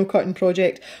a lino cutting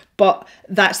project, but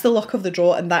that's the luck of the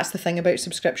draw and that's the thing about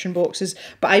subscription boxes.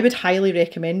 But I would highly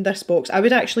recommend this box. I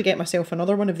would actually get myself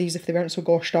another one of these if they weren't so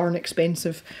gosh darn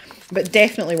expensive, but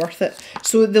definitely worth it.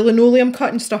 So the linoleum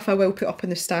cutting stuff I will put up in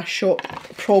the stash shop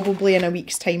probably in a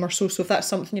week's time or so. So if that's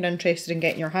something you're interested in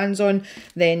getting your hands on,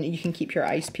 then you can keep your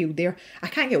eyes peeled there. I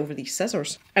can't get over these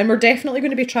scissors. And we're definitely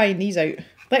going to be trying these out.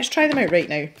 Let's try them out right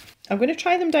now. I'm going to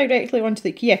try them directly onto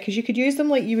the, yeah, because you could use them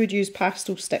like you would use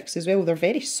pastel sticks as well. They're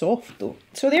very soft though.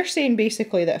 So they're saying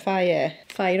basically that if I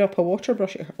fire up a water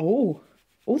brush at her, oh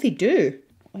they do.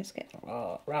 Let's get,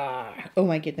 oh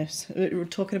my goodness. We're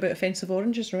talking about offensive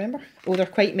oranges, remember? Oh, they're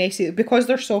quite messy. Because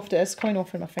they're soft, it is coming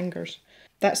off in my fingers.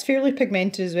 That's fairly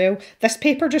pigmented as well. This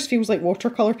paper just feels like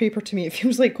watercolour paper to me. It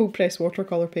feels like cold press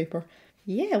watercolour paper.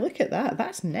 Yeah, look at that.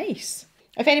 That's nice.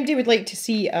 If anybody would like to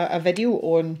see a video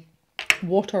on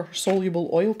water soluble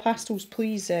oil pastels,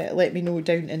 please let me know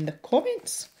down in the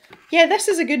comments. Yeah, this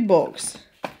is a good box.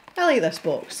 I like this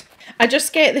box. I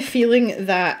just get the feeling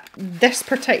that this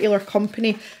particular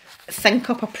company think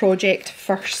up a project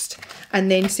first and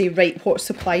then say, right, what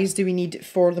supplies do we need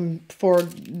for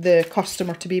the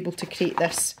customer to be able to create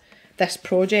this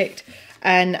project.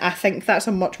 And I think that's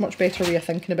a much, much better way of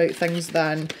thinking about things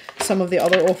than some of the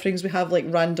other offerings we have, like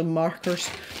random markers.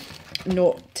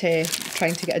 Not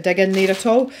trying to get a dig in there at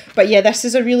all. But yeah, this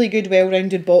is a really good,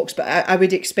 well-rounded box, but I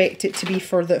would expect it to be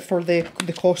for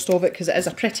the cost of it, because it is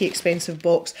a pretty expensive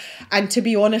box. And to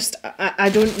be honest, I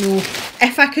don't know.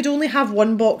 If I could only have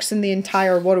one box in the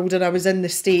entire world and I was in the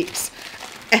States,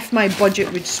 if my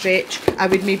budget would stretch, I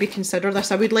would maybe consider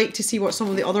this. I would like to see what some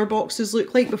of the other boxes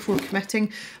look like before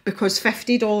committing, because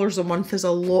 $50 a month is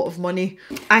a lot of money.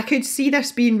 I could see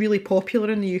this being really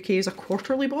popular in the UK as a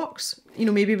quarterly box, you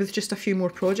know, maybe with just a few more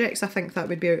projects. I think that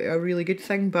would be a really good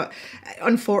thing, but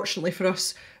unfortunately for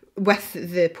us, with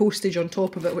the postage on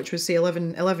top of it, which was say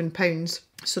 £11,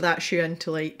 so that's you into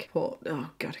like, what, oh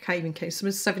god, I can't even count, so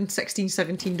it's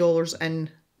 $17 in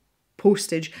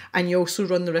postage, and you also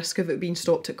run the risk of it being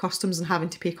stopped at customs and having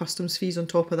to pay customs fees on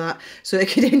top of that, so it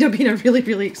could end up being a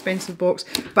really expensive box.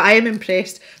 But I am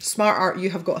impressed. Smart art, you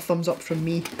have got a thumbs up from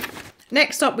me.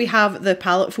 Next up we have the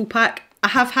Paletteful pack. I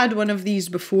have had one of these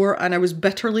before and I was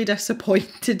bitterly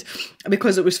disappointed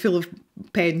because it was full of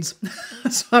pens.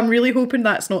 So I'm really hoping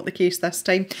that's not the case this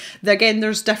time. Again,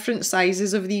 there's different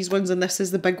sizes of these ones, and this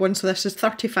is the big one. So this is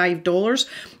 $35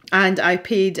 and I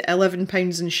paid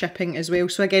 £11 in shipping as well.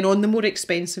 So again, on the more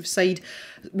expensive side,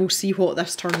 we'll see what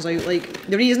this turns out like.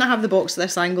 The reason I have the box at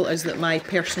this angle is that my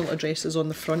personal address is on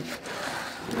the front.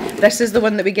 This is the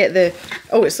one that we get the,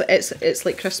 oh, it's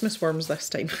like Christmas worms this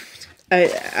time.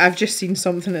 I've just seen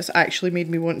something that's actually made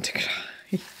me want to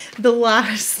cry. The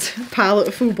last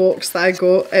Paletteful box that I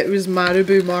got, it was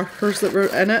Marabou markers that were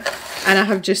in it, and I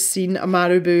have just seen a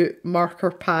Marabou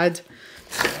marker pad.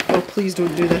 Oh, please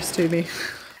don't do this to me.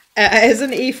 It is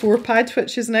an A4 pad,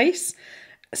 which is nice.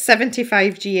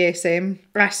 75 GSM,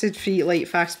 acid free, light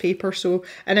fast paper, so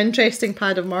an interesting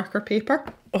pad of marker paper.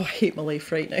 Oh, I hate my life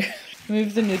right now.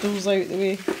 Move the noodles out the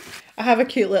way. I have a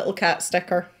cute little cat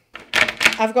sticker.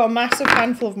 I've got a massive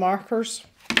handful of markers,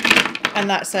 and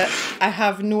that's it. I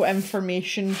have no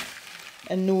information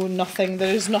and no nothing.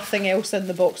 There is nothing else in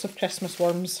the box of Christmas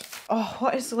worms. Oh,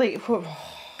 what is like, what?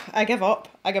 I give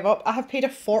up. I give up. I have paid a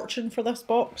fortune for this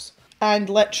box, and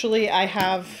literally I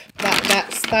have,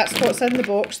 that's what's in the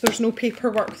box. There's no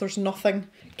paperwork, there's nothing.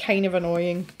 Kind of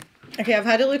annoying. Okay, I've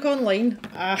had a look online,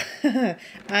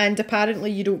 and apparently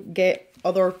you don't get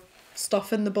other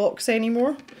stuff in the box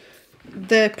anymore.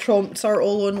 The prompts are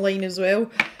all online as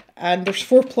well, and there's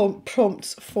 4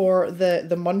 prompts for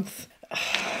the month.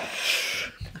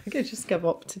 I could just give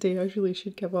up today. I really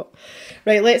should give up.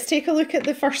 Right, let's take a look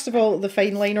at first of all, the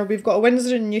fine liner. We've got a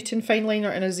Winsor & Newton fine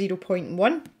liner in a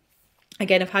 0.1.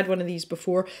 Again, I've had one of these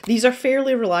before. These are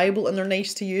fairly reliable and they're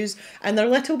nice to use, and they're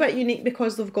a little bit unique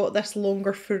because they've got this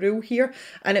longer ferrule here,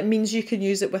 and it means you can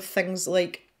use it with things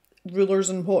like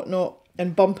rulers and whatnot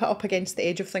and bump it up against the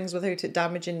edge of things without it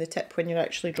damaging the tip when you're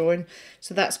actually drawing.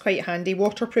 So that's quite handy.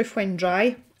 Waterproof when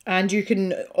dry, and you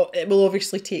can, it will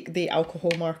obviously take the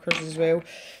alcohol markers as well.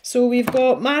 So we've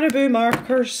got Marabou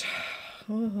markers,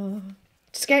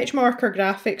 sketch marker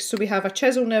graphics. So we have a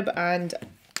chisel nib and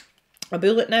a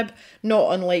bullet nib,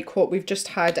 not unlike what we've just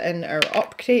had in our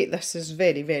Upcrate. This is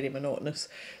very monotonous.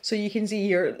 So you can see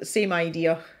here, same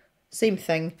idea, same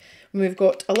thing. We've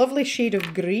got a lovely shade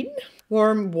of green,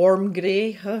 warm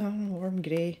grey, warm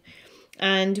grey.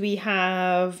 And we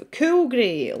have cool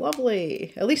grey,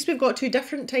 lovely. At least we've got 2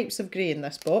 different types of grey in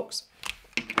this box.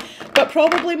 But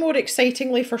probably more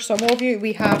excitingly for some of you,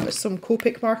 we have some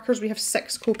Copic markers. We have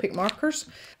 6 Copic markers.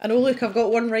 And oh look, I've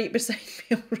got one right beside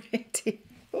me already.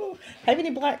 Oh, how many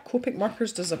black Copic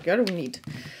markers does a girl need?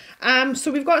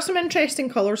 So we've got some interesting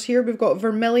colours here. We've got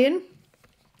vermilion,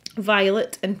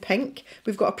 violet and pink.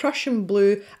 We've got a Prussian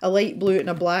blue, a light blue and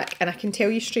a black, and I can tell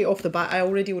you straight off the bat I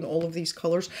already own all of these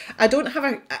colours. I don't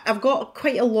have I've got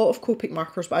quite a lot of Copic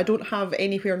markers, but I don't have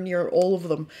anywhere near all of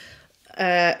them.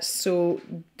 So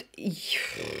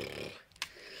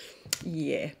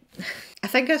yeah. I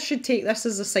think I should take this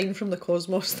as a sign from the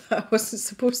cosmos that I wasn't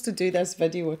supposed to do this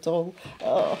video at all.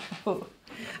 Oh.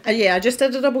 And yeah, I just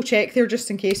did a double check there just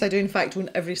in case I do in fact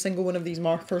own every single one of these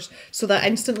markers, so that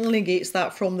instantly negates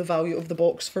that from the value of the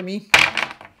box for me.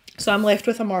 So I'm left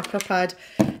with a marker pad,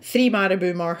 3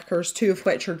 Marabou markers, 2 of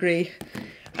which are grey,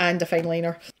 and a fine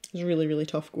liner. It's really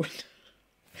tough going.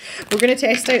 We're going to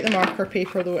test out the marker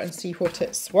paper though and see what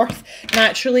it's worth.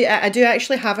 Naturally, I do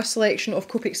actually have a selection of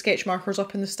Copic sketch markers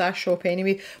up in the stash shop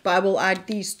anyway, but I will add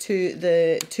these to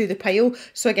the pile.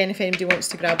 So again, if anybody wants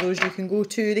to grab those, you can go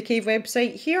to the Cave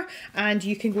website here and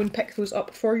you can go and pick those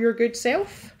up for your good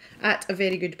self at a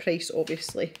very good price,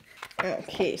 obviously.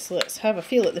 Okay, so let's have a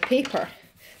feel at the paper.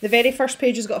 The very first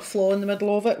page has got a flaw in the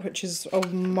middle of it, which is a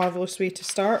marvellous way to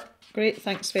start. Great,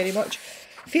 thanks very much.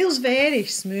 Feels very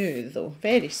smooth though,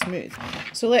 very smooth.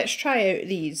 So let's try out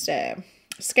these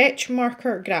sketch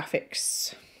marker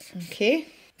graphics. Okay,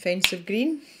 offensive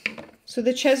green. So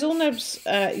the chisel nibs,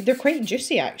 they're quite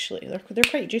juicy actually. They're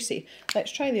quite juicy.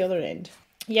 Let's try the other end.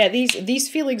 Yeah, these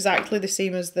feel exactly the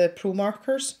same as the pro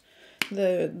markers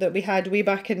that we had way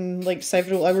back in like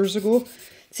several hours ago.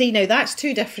 See, now that's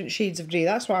two different shades of grey.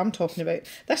 That's what I'm talking about.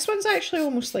 This one's actually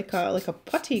almost like a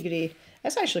putty grey.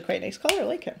 It's actually quite a nice colour. I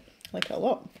like it. I like it a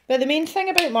lot. But the main thing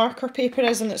about marker paper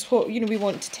is, and it's what, you know, we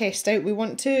want to test out, we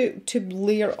want to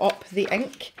layer up the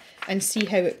ink and see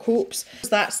how it copes.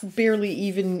 That's barely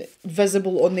even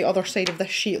visible on the other side of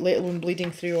this sheet, let alone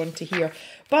bleeding through onto here.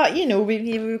 But, you know,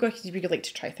 we like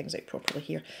to try things out properly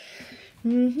here.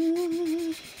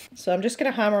 So I'm just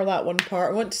going to hammer that one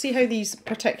part. I want to see how these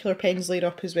particular pens layer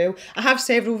up as well. I have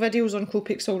several videos on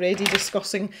Copics already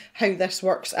discussing how this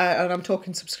works, and I'm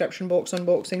talking subscription box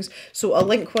unboxings, so I'll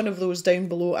link one of those down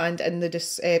below and in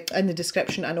the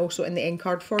description, and also in the end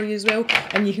card for you as well,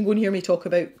 and you can go and hear me talk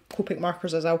about Copic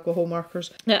markers as alcohol markers.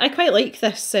 Now I quite like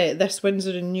this this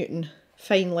Winsor & Newton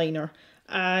fine liner,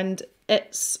 and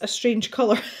it's a strange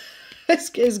colour.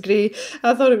 It's grey.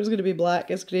 I thought it was going to be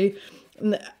black. It's grey.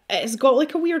 It's got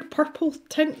like a weird purple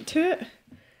tint to it.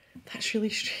 That's really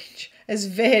strange. It's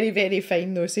very, very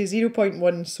fine though. Say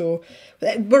 0.1, so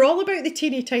we're all about the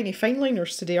teeny tiny fine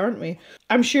liners today, aren't we?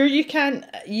 I'm sure you can't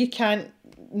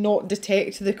not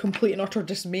detect the complete and utter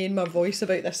dismay in my voice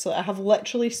about this. I have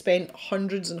literally spent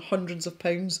hundreds and hundreds of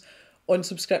pounds on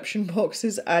subscription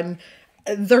boxes, and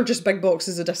they're just big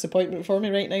boxes of disappointment for me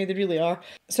right now, they really are.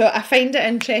 So I find it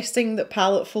interesting that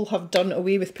Paletteful have done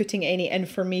away with putting any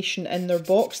information in their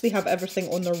box. They have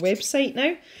everything on their website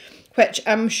now, which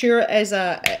I'm sure is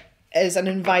an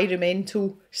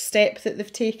environmental step that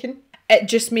they've taken. It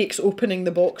just makes opening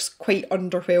the box quite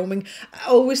underwhelming. I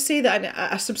always say that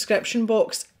a subscription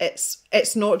box,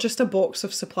 it's not just a box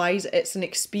of supplies, it's an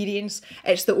experience.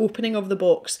 It's the opening of the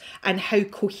box and how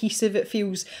cohesive it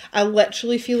feels. I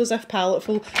literally feel as if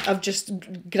Paletteful have just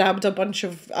grabbed a bunch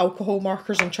of alcohol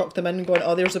markers and chucked them in and gone,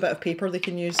 oh, there's a bit of paper they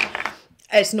can use.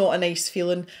 It's not a nice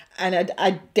feeling, and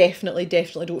I definitely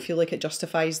don't feel like it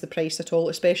justifies the price at all,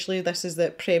 especially this is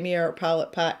the Premier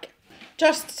Palette Pack.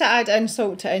 Just to add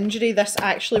insult to injury, this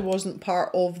actually wasn't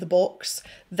part of the box.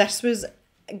 This was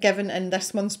given in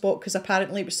this month's box because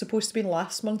apparently it was supposed to be in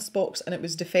last month's box and it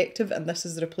was defective, and this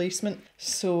is the replacement.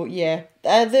 So yeah,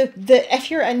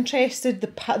 if you're interested, the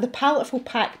Paletteful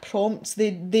pack prompts, they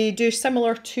do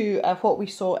similar to what we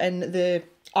saw in the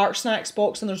Artsnacks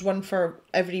box, and there's one for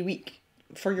every week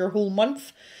for your whole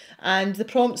month. And the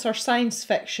prompts are science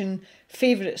fiction,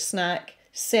 favourite snack,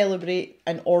 celebrate,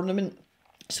 and ornament.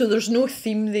 So there's no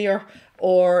theme there,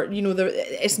 or you know,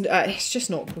 it's just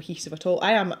not cohesive at all.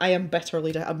 I am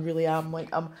bitterly, I really am.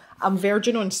 Like I'm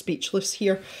verging on speechless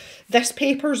here. This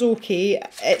paper's okay.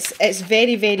 It's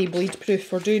very, very bleed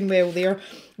proof. We're doing well there.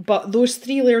 But those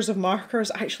 3 layers of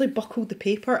markers actually buckled the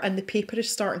paper, and the paper is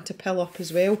starting to pill up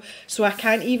as well. So I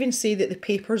can't even say that the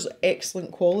paper's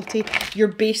excellent quality. You're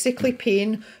basically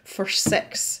paying for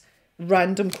 6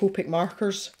 random Copic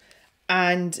markers.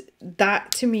 And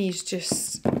that to me is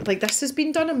just, like, this has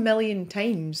been done a million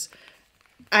times.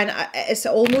 And it's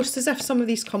almost as if some of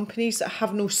these companies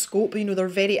have no scope, you know, they're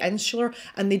very insular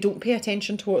and they don't pay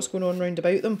attention to what's going on round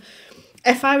about them.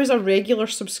 If I was a regular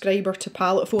subscriber to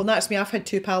Paletteful, and that's me, I've had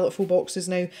 2 Paletteful boxes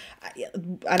now,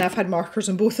 and I've had markers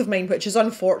on both of mine, which is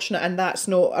unfortunate, and that's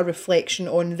not a reflection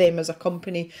on them as a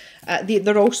company.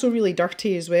 They're also really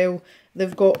dirty as well.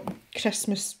 They've got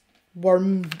Christmas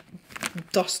worm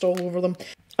dust all over them.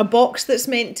 A box that's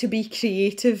meant to be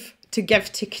creative, to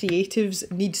give to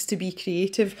creatives, needs to be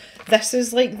creative. This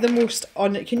is like the most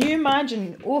can you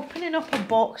imagine opening up a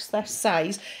box this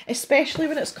size, especially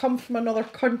when it's come from another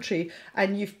country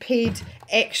and you've paid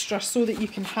extra so that you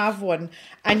can have one,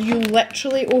 and you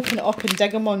literally open it up and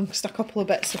dig amongst a couple of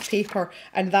bits of paper,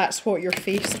 and that's what you're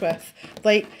faced with.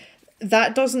 Like,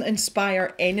 that doesn't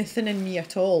inspire anything in me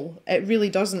at all. It really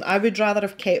doesn't. I would rather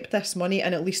have kept this money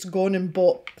and at least gone and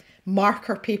bought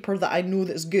marker paper that I know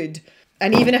that's good.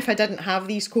 And even if I didn't have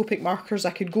these Copic markers, I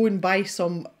could go and buy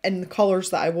some in the colours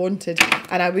that I wanted,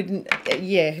 and I wouldn't,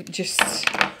 yeah, just...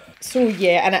 So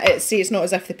yeah, and it's not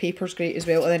as if the paper's great as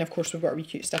well, and then of course we've got a wee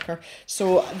cute sticker.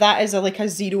 So that is like a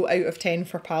 0 out of 10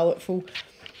 for Paletteful.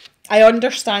 I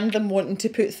understand them wanting to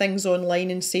put things online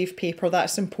and save paper,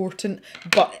 that's important,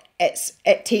 but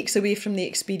it takes away from the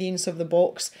experience of the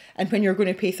box. And when you're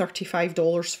going to pay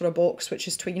 $35 for a box, which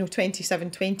is £27,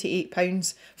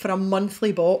 £28 for a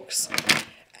monthly box,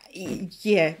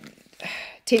 yeah,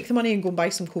 take the money and go and buy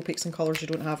some Copics and colours you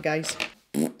don't have, guys.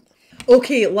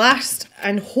 Okay, last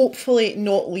and hopefully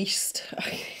not least,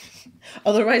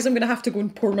 otherwise I'm going to have to go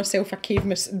and pour myself a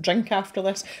Cavemas drink after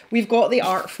this. We've got the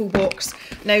Artful box.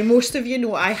 Now, most of you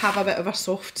know I have a bit of a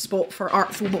soft spot for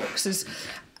Artful boxes,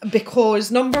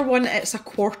 because number one, it's a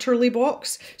quarterly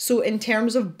box. So in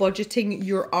terms of budgeting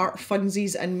your art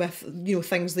funsies and with, you know,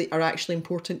 things that are actually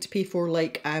important to pay for,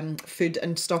 like food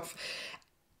and stuff,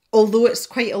 although it's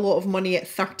quite a lot of money at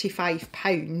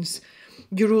 £35,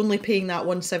 you're only paying that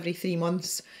once every 3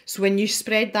 months. So when you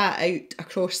spread that out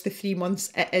across the 3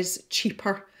 months, it is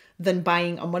cheaper than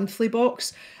buying a monthly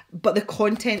box. But the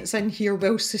contents in here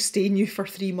will sustain you for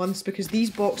 3 months because these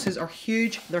boxes are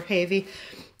huge, they're heavy.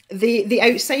 The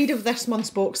outside of this month's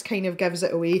box kind of gives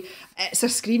it away. It's a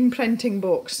screen printing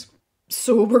box.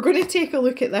 So we're going to take a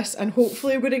look at this and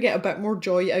hopefully we're going to get a bit more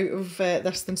joy out of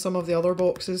this than some of the other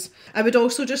boxes. I would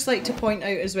also just like to point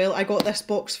out as well, I got this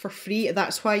box for free.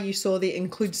 That's why you saw the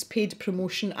includes paid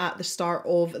promotion at the start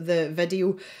of the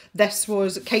video. This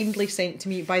was kindly sent to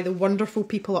me by the wonderful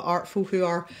people at Artful who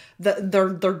are,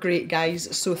 they're great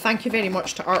guys. So thank you very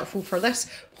much to Artful for this.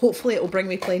 Hopefully it will bring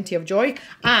me plenty of joy.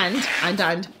 And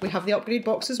we have the upgrade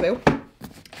box as well.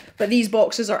 But these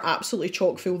boxes are absolutely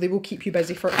chock full. They will keep you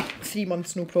busy for 3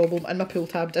 months, no problem. And my pull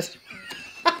tab did.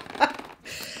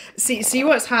 See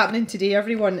what's happening today,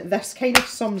 everyone. This kind of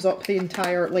sums up the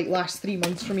entire last 3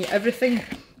 months for me. Everything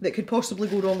that could possibly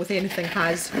go wrong with anything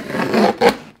has.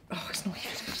 Oh, it's not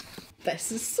here.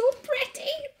 This is so pretty.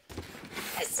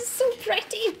 This is so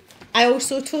pretty. I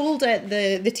also told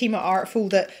the team at Artful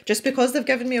that just because they've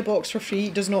given me a box for free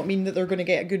does not mean that they're going to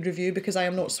get a good review, because I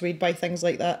am not swayed by things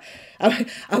like that.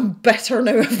 I'm bitter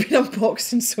now. I've been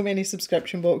unboxing so many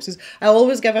subscription boxes. I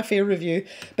always give a fair review,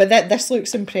 but this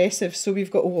looks impressive. So we've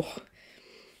got, oh,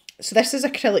 so this is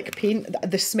acrylic paint.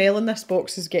 The smell in this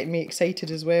box is getting me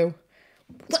excited as well.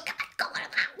 Look at the colour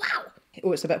of that, wow.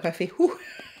 Oh, it's a bit whiffy.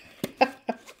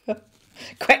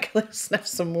 Quick, let's sniff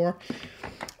some more.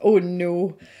 Oh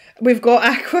no. We've got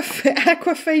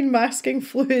Aquafine masking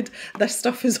fluid. This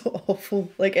stuff is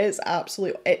awful. Like, it's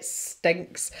absolute, it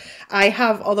stinks. I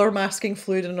have other masking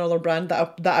fluid in another brand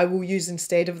that I will use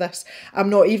instead of this.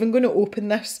 I'm not even going to open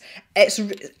this. It's,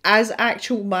 as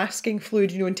actual masking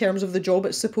fluid, you know, in terms of the job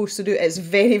it's supposed to do, it's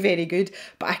very, very good,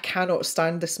 but I cannot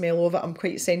stand the smell of it. I'm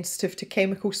quite sensitive to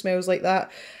chemical smells like that.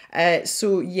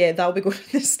 So yeah, that'll be going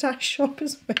in the stash shop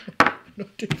as well.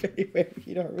 Not doing very well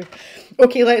here, are we?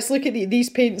 Okay, let's look at these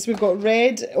paints. We've got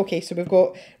red. Okay, so we've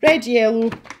got red,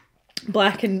 yellow,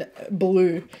 black and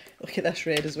blue. Look at this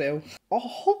red as well.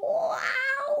 Oh,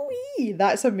 wowee,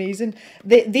 that's amazing.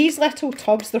 These little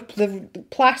tubs, they're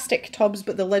plastic tubs,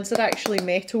 but the lids are actually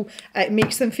metal. It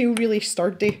makes them feel really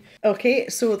sturdy. Okay,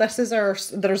 so this is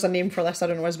there's a name for this, I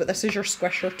don't know what it is, but this is your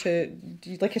squisher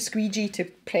like a squeegee to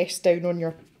press down on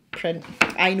your print.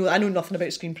 I know nothing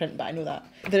about screen print, but I know that.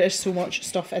 There is so much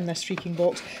stuff in this freaking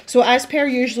box. So as per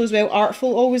usual as well,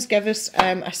 Artful always give us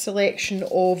a selection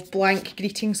of blank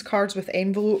greetings cards with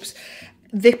envelopes.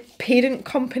 The parent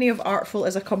company of Artful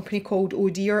is a company called Oh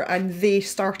Dear, and they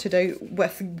started out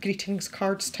with greetings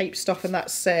cards type stuff, and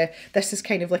that's this is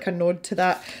kind of like a nod to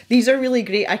that. These are really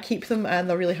great. I keep them and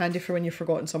they're really handy for when you've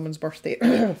forgotten someone's birthday.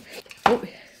 Oh.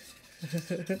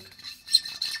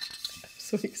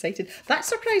 So excited. That's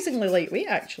surprisingly lightweight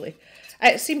actually.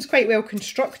 It seems quite well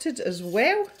constructed as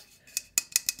well.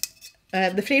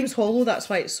 The frame's hollow, that's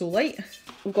why it's so light.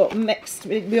 We've got mixed,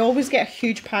 we always get a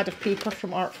huge pad of paper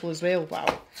from Artful as well.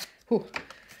 Wow. Oh,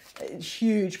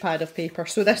 huge pad of paper.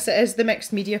 So this is the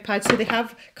mixed media pad. So they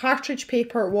have cartridge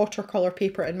paper, watercolour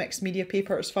paper and mixed media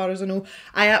paper as far as I know.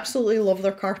 I absolutely love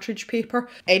their cartridge paper.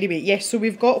 Anyway, yes, so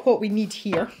we've got what we need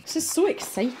here. This is so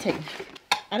exciting.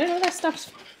 I don't know this stuff's...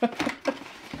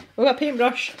 We've got a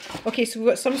paintbrush. Okay, so we've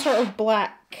got some sort of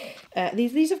black...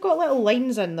 these have got little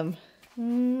lines in them.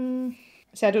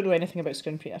 See, I don't know anything about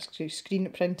screen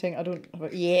printing. I don't...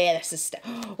 Yeah, this is...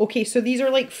 Okay, so these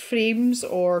are like frames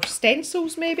or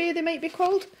stencils, maybe they might be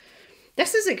called.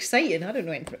 This is exciting. I don't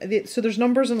know anything. So there's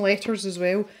numbers and letters as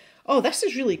well. Oh, this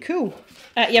is really cool.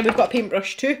 Yeah, we've got a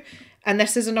paintbrush too. And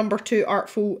this is a number 2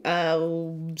 Artful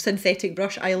synthetic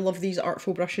brush. I love these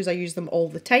Artful brushes. I use them all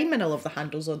the time and I love the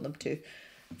handles on them too.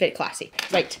 Very classy.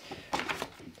 Right.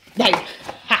 Now,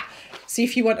 see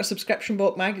if you want a subscription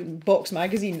box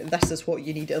magazine, this is what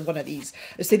you need, one of these.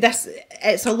 See, this,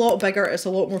 it's a lot bigger, it's a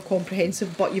lot more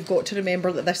comprehensive, but you've got to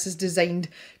remember that this is designed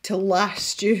to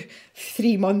last you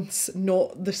 3 months,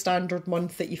 not the standard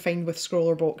month that you find with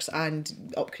Scrawlrbox and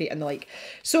Upcrate and the like.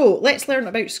 So let's learn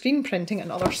about screen printing and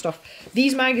other stuff.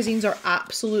 These magazines are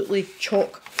absolutely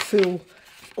chock full,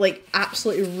 like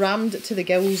absolutely rammed to the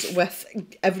gills with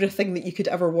everything that you could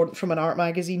ever want from an art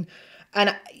magazine.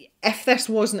 And if this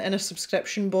wasn't in a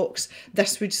subscription box,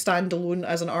 this would stand alone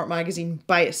as an art magazine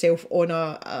by itself on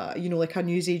a you know, like a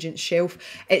newsagent's shelf.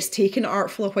 It's taken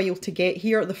Artful a while to get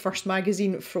here. The first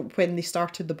magazine from when they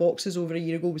started the boxes over a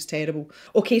year ago was terrible.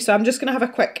 Okay, so I'm just going to have a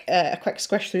quick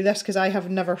squish through this because I have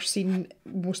never seen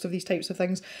most of these types of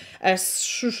things.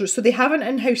 So they have an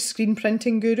in-house screen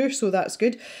printing guru, so that's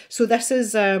good. So this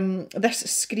is this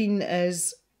screen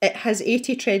is... It has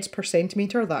 80 treads per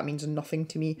centimetre. That means nothing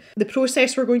to me. The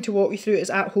process we're going to walk you through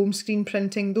is at-home screen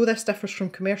printing. Though this differs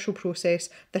from commercial process,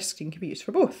 this screen can be used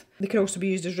for both. They can also be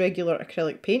used as regular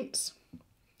acrylic paints.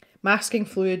 Masking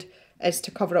fluid is to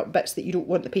cover up bits that you don't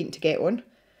want the paint to get on.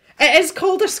 It is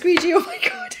called a squeegee. Oh my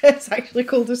god, it's actually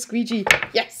called a squeegee.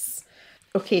 Yes.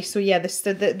 Okay, so yeah,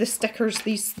 the stickers,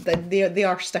 they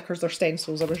are stickers, they're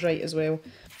stencils. I was right as well.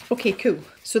 Okay, cool.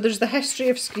 So there's the history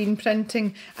of screen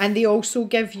printing, and they also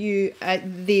give you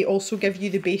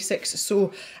the basics.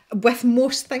 So with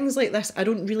most things like this, I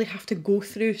don't really have to go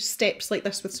through steps like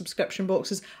this with subscription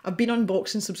boxes. I've been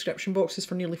unboxing subscription boxes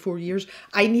for nearly 4 years.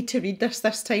 I need to read this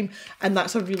time, and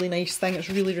that's a really nice thing. It's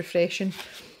really refreshing.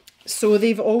 So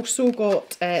they've also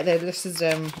got, this is,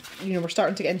 you know, we're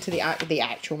starting to get into the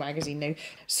actual magazine now.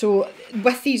 So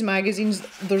with these magazines,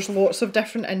 there's lots of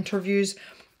different interviews,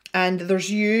 and there's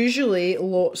usually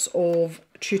lots of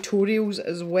tutorials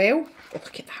as well. Oh,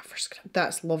 look at that for script.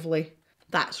 That's lovely.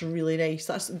 That's really nice.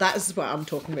 That's what I'm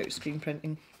talking about, screen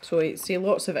printing. So it's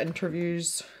lots of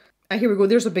interviews. And here we go.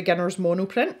 There's a beginner's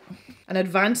monoprint, an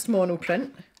advanced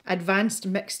monoprint, advanced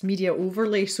mixed media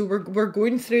overlay. So we're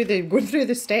going through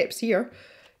the steps here.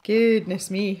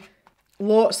 Goodness me.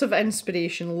 Lots of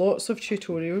inspiration, lots of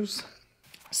tutorials.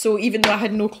 So even though I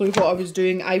had no clue what I was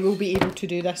doing, I will be able to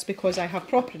do this because I have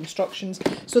proper instructions.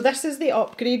 So this is the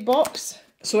upgrade box.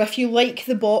 So if you like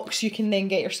the box, you can then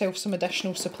get yourself some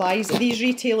additional supplies. These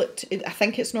retail at, I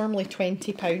think it's normally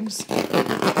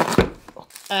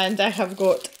 £20. And I have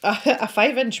got a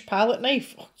 5-inch palette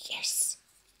knife. Oh, yes.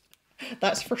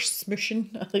 That's for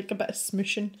smooshing. I like a bit of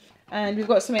smooshing. And we've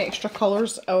got some extra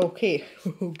colours. Okay,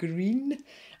 green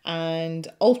and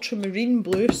ultramarine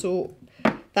blue. So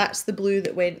that's the blue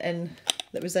that went in,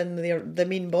 that was in the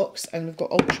main box, and we've got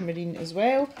ultramarine as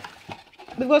well.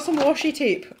 We've got some washi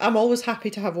tape. I'm always happy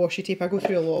to have washi tape. I go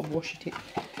through a lot of washi tape.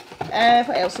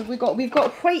 What else have we got? We've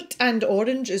got white and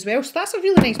orange as well, so that's a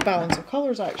really nice balance of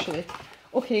colours actually.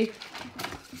 Okay.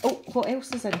 Oh, what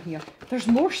else is in here? There's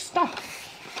more stuff.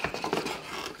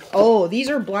 Oh, these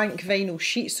are blank vinyl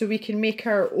sheets, so we can make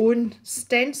our own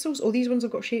stencils. Oh, these ones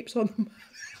have got shapes on them.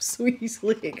 So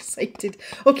easily excited.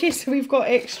 Okay, so we've got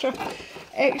extra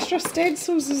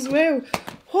stencils as well.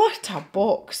 What a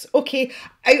box. Okay,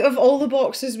 out of all the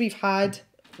boxes we've had,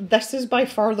 this is by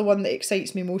far the one that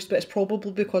excites me most, but it's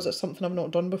probably because it's something I've not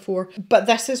done before. But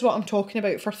this is what I'm talking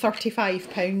about. For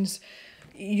 £35,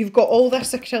 you've got all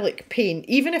this acrylic paint.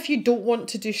 Even if you don't want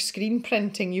to do screen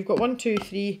printing, you've got 1, 2,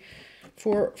 3,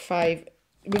 4, 5.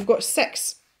 We've got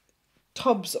 6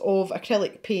 tubs of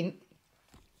acrylic paint.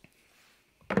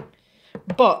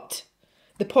 But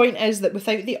the point is that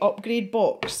without the upgrade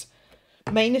box,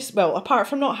 well, apart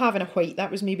from not having a white,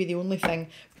 that was maybe the only thing,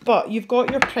 but you've got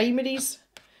your primaries,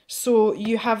 so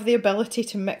you have the ability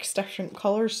to mix different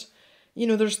colours. You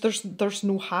know, there's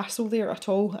no hassle there at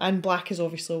all, and black is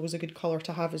obviously always a good colour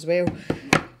to have as well.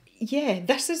 Yeah,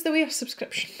 this is the way a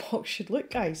subscription box should look,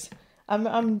 guys.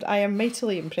 I am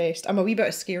mightily impressed. I'm a wee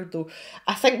bit scared though.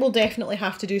 I think we'll definitely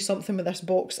have to do something with this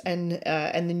box in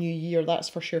the new year, that's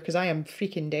for sure, because I am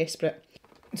freaking desperate.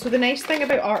 So the nice thing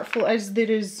about Artful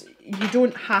is you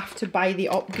don't have to buy the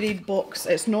upgrade box.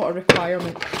 It's not a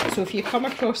requirement. So if you come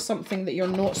across something that you're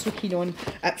not so keen on,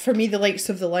 for me the likes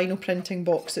of the lino printing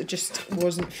box, it just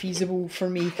wasn't feasible for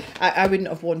me. I wouldn't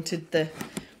have wanted the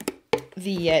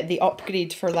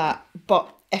upgrade for that.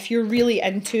 But if you're really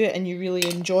into it and you really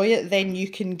enjoy it, then you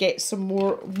can get some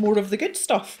more of the good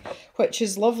stuff, which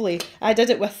is lovely. I did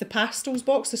it with the pastels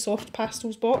box, the soft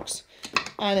pastels box,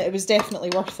 and it was definitely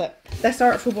worth it. This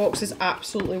Artful box is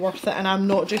absolutely worth it, and I'm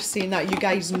not just saying that. You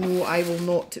guys know I will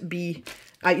not be,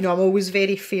 you know, I'm always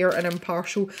very fair and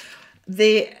impartial.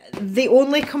 The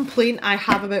only complaint I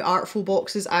have about Artful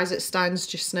boxes as it stands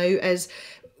just now is,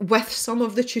 with some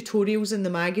of the tutorials in the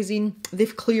magazine,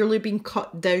 they've clearly been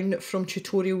cut down from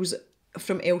tutorials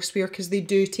from elsewhere, because they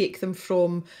do take them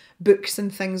from books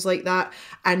and things like that,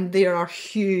 and there are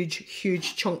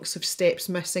huge chunks of steps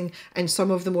missing in some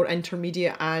of the more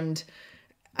intermediate and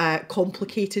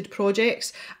complicated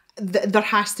projects. There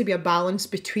has to be a balance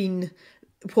between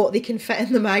what they can fit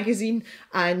in the magazine,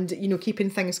 and you know, keeping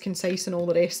things concise and all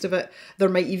the rest of it. There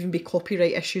might even be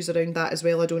copyright issues around that as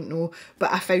well, I don't know,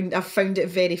 but I've found it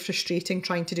very frustrating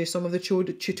trying to do some of the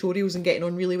tutorials and getting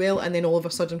on really well, and then all of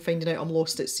a sudden finding out I'm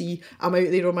lost at sea. I'm out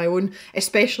there on my own,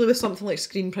 especially with something like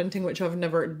screen printing, which I've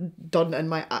never done in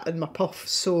my puff.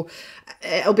 So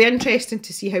it'll be interesting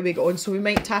to see how we get on, so we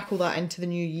might tackle that into the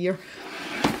new year.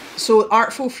 So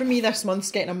Artful for me this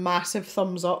month's getting a massive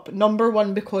thumbs up. Number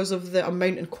one, because of the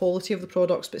amount and quality of the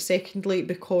products, but secondly,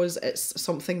 because it's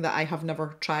something that I have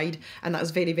never tried, and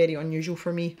that's very, very unusual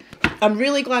for me. I'm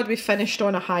really glad we finished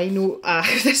on a high note.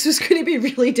 This was going to be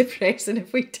really depressing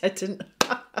if we didn't.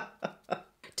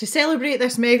 To celebrate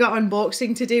this mega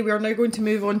unboxing today, we are now going to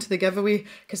move on to the giveaway,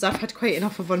 because I've had quite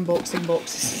enough of unboxing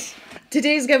boxes.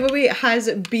 Today's giveaway has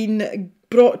been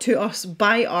brought to us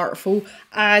by Artful,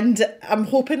 and I'm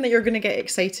hoping that you're going to get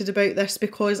excited about this,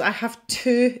 because I have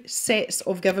 2 sets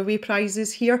of giveaway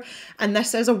prizes here, and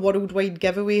this is a worldwide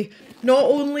giveaway. Not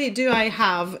only do I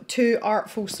have 2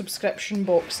 Artful subscription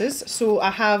boxes, so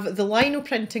I have the lino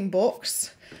printing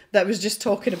box that I was just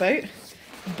talking about,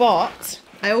 but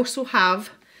I also have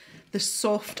the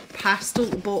soft pastel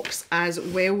box as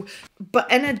well. But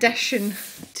in addition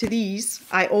to these,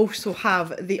 I also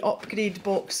have the upgrade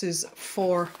boxes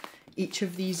for each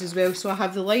of these as well. So I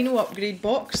have the lino upgrade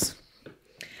box,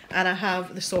 and I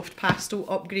have the soft pastel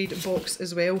upgrade box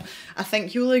as well. I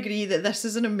think you'll agree that this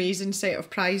is an amazing set of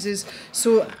prizes.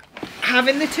 So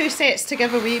having the 2 sets to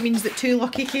give away means that 2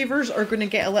 lucky cavers are going to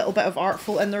get a little bit of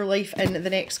Artful in their life in the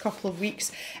next couple of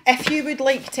weeks. If you would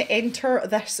like to enter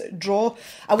this draw,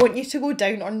 I want you to go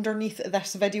down underneath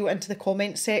this video into the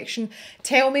comment section.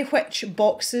 Tell me which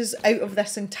boxes out of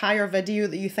this entire video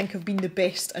that you think have been the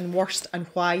best and worst, and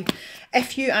why.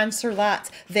 If you answer that,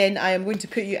 then I am going to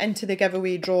put you into the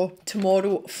giveaway draw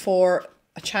tomorrow for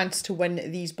a chance to win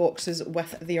these boxes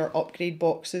with their upgrade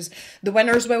boxes. The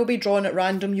winners will be drawn at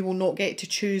random. You will not get to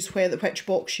choose which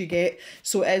box you get,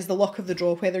 so it is the luck of the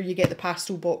draw whether you get the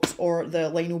pastel box or the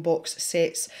lino box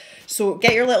sets. So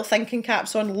get your little thinking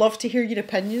caps on. Love to hear your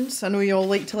opinions. I know you all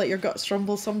like to let your guts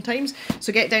rumble sometimes,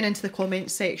 so get down into the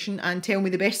comments section and tell me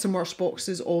the best and worst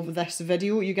boxes of this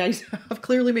video. You guys have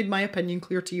clearly made my opinion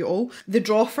clear to you all. The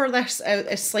draw for this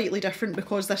is slightly different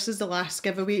because this is the last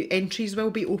giveaway. Entries will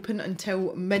be open until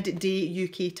midday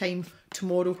UK time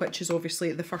tomorrow, which is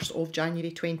obviously the 1st of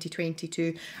January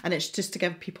 2022, and it's just to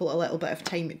give people a little bit of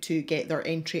time to get their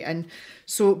entry in.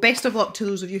 So best of luck to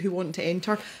those of you who want to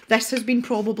enter. This has been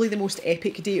probably the most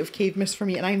epic day of Cavemas for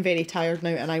me, and I'm very tired now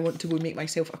and I want to go make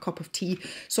myself a cup of tea.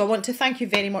 So I want to thank you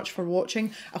very much for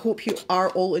watching. I hope you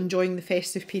are all enjoying the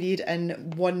festive period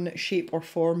in one shape or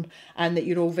form, and that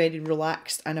you're all very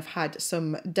relaxed and have had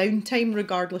some downtime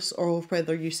regardless of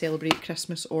whether you celebrate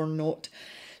Christmas or not.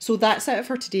 So that's it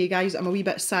for today, guys. I'm a wee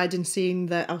bit sad in saying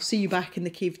that I'll see you back in the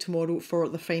cave tomorrow for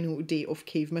the final day of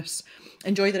Cavemas.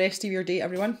 Enjoy the rest of your day,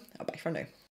 everyone. Bye for now.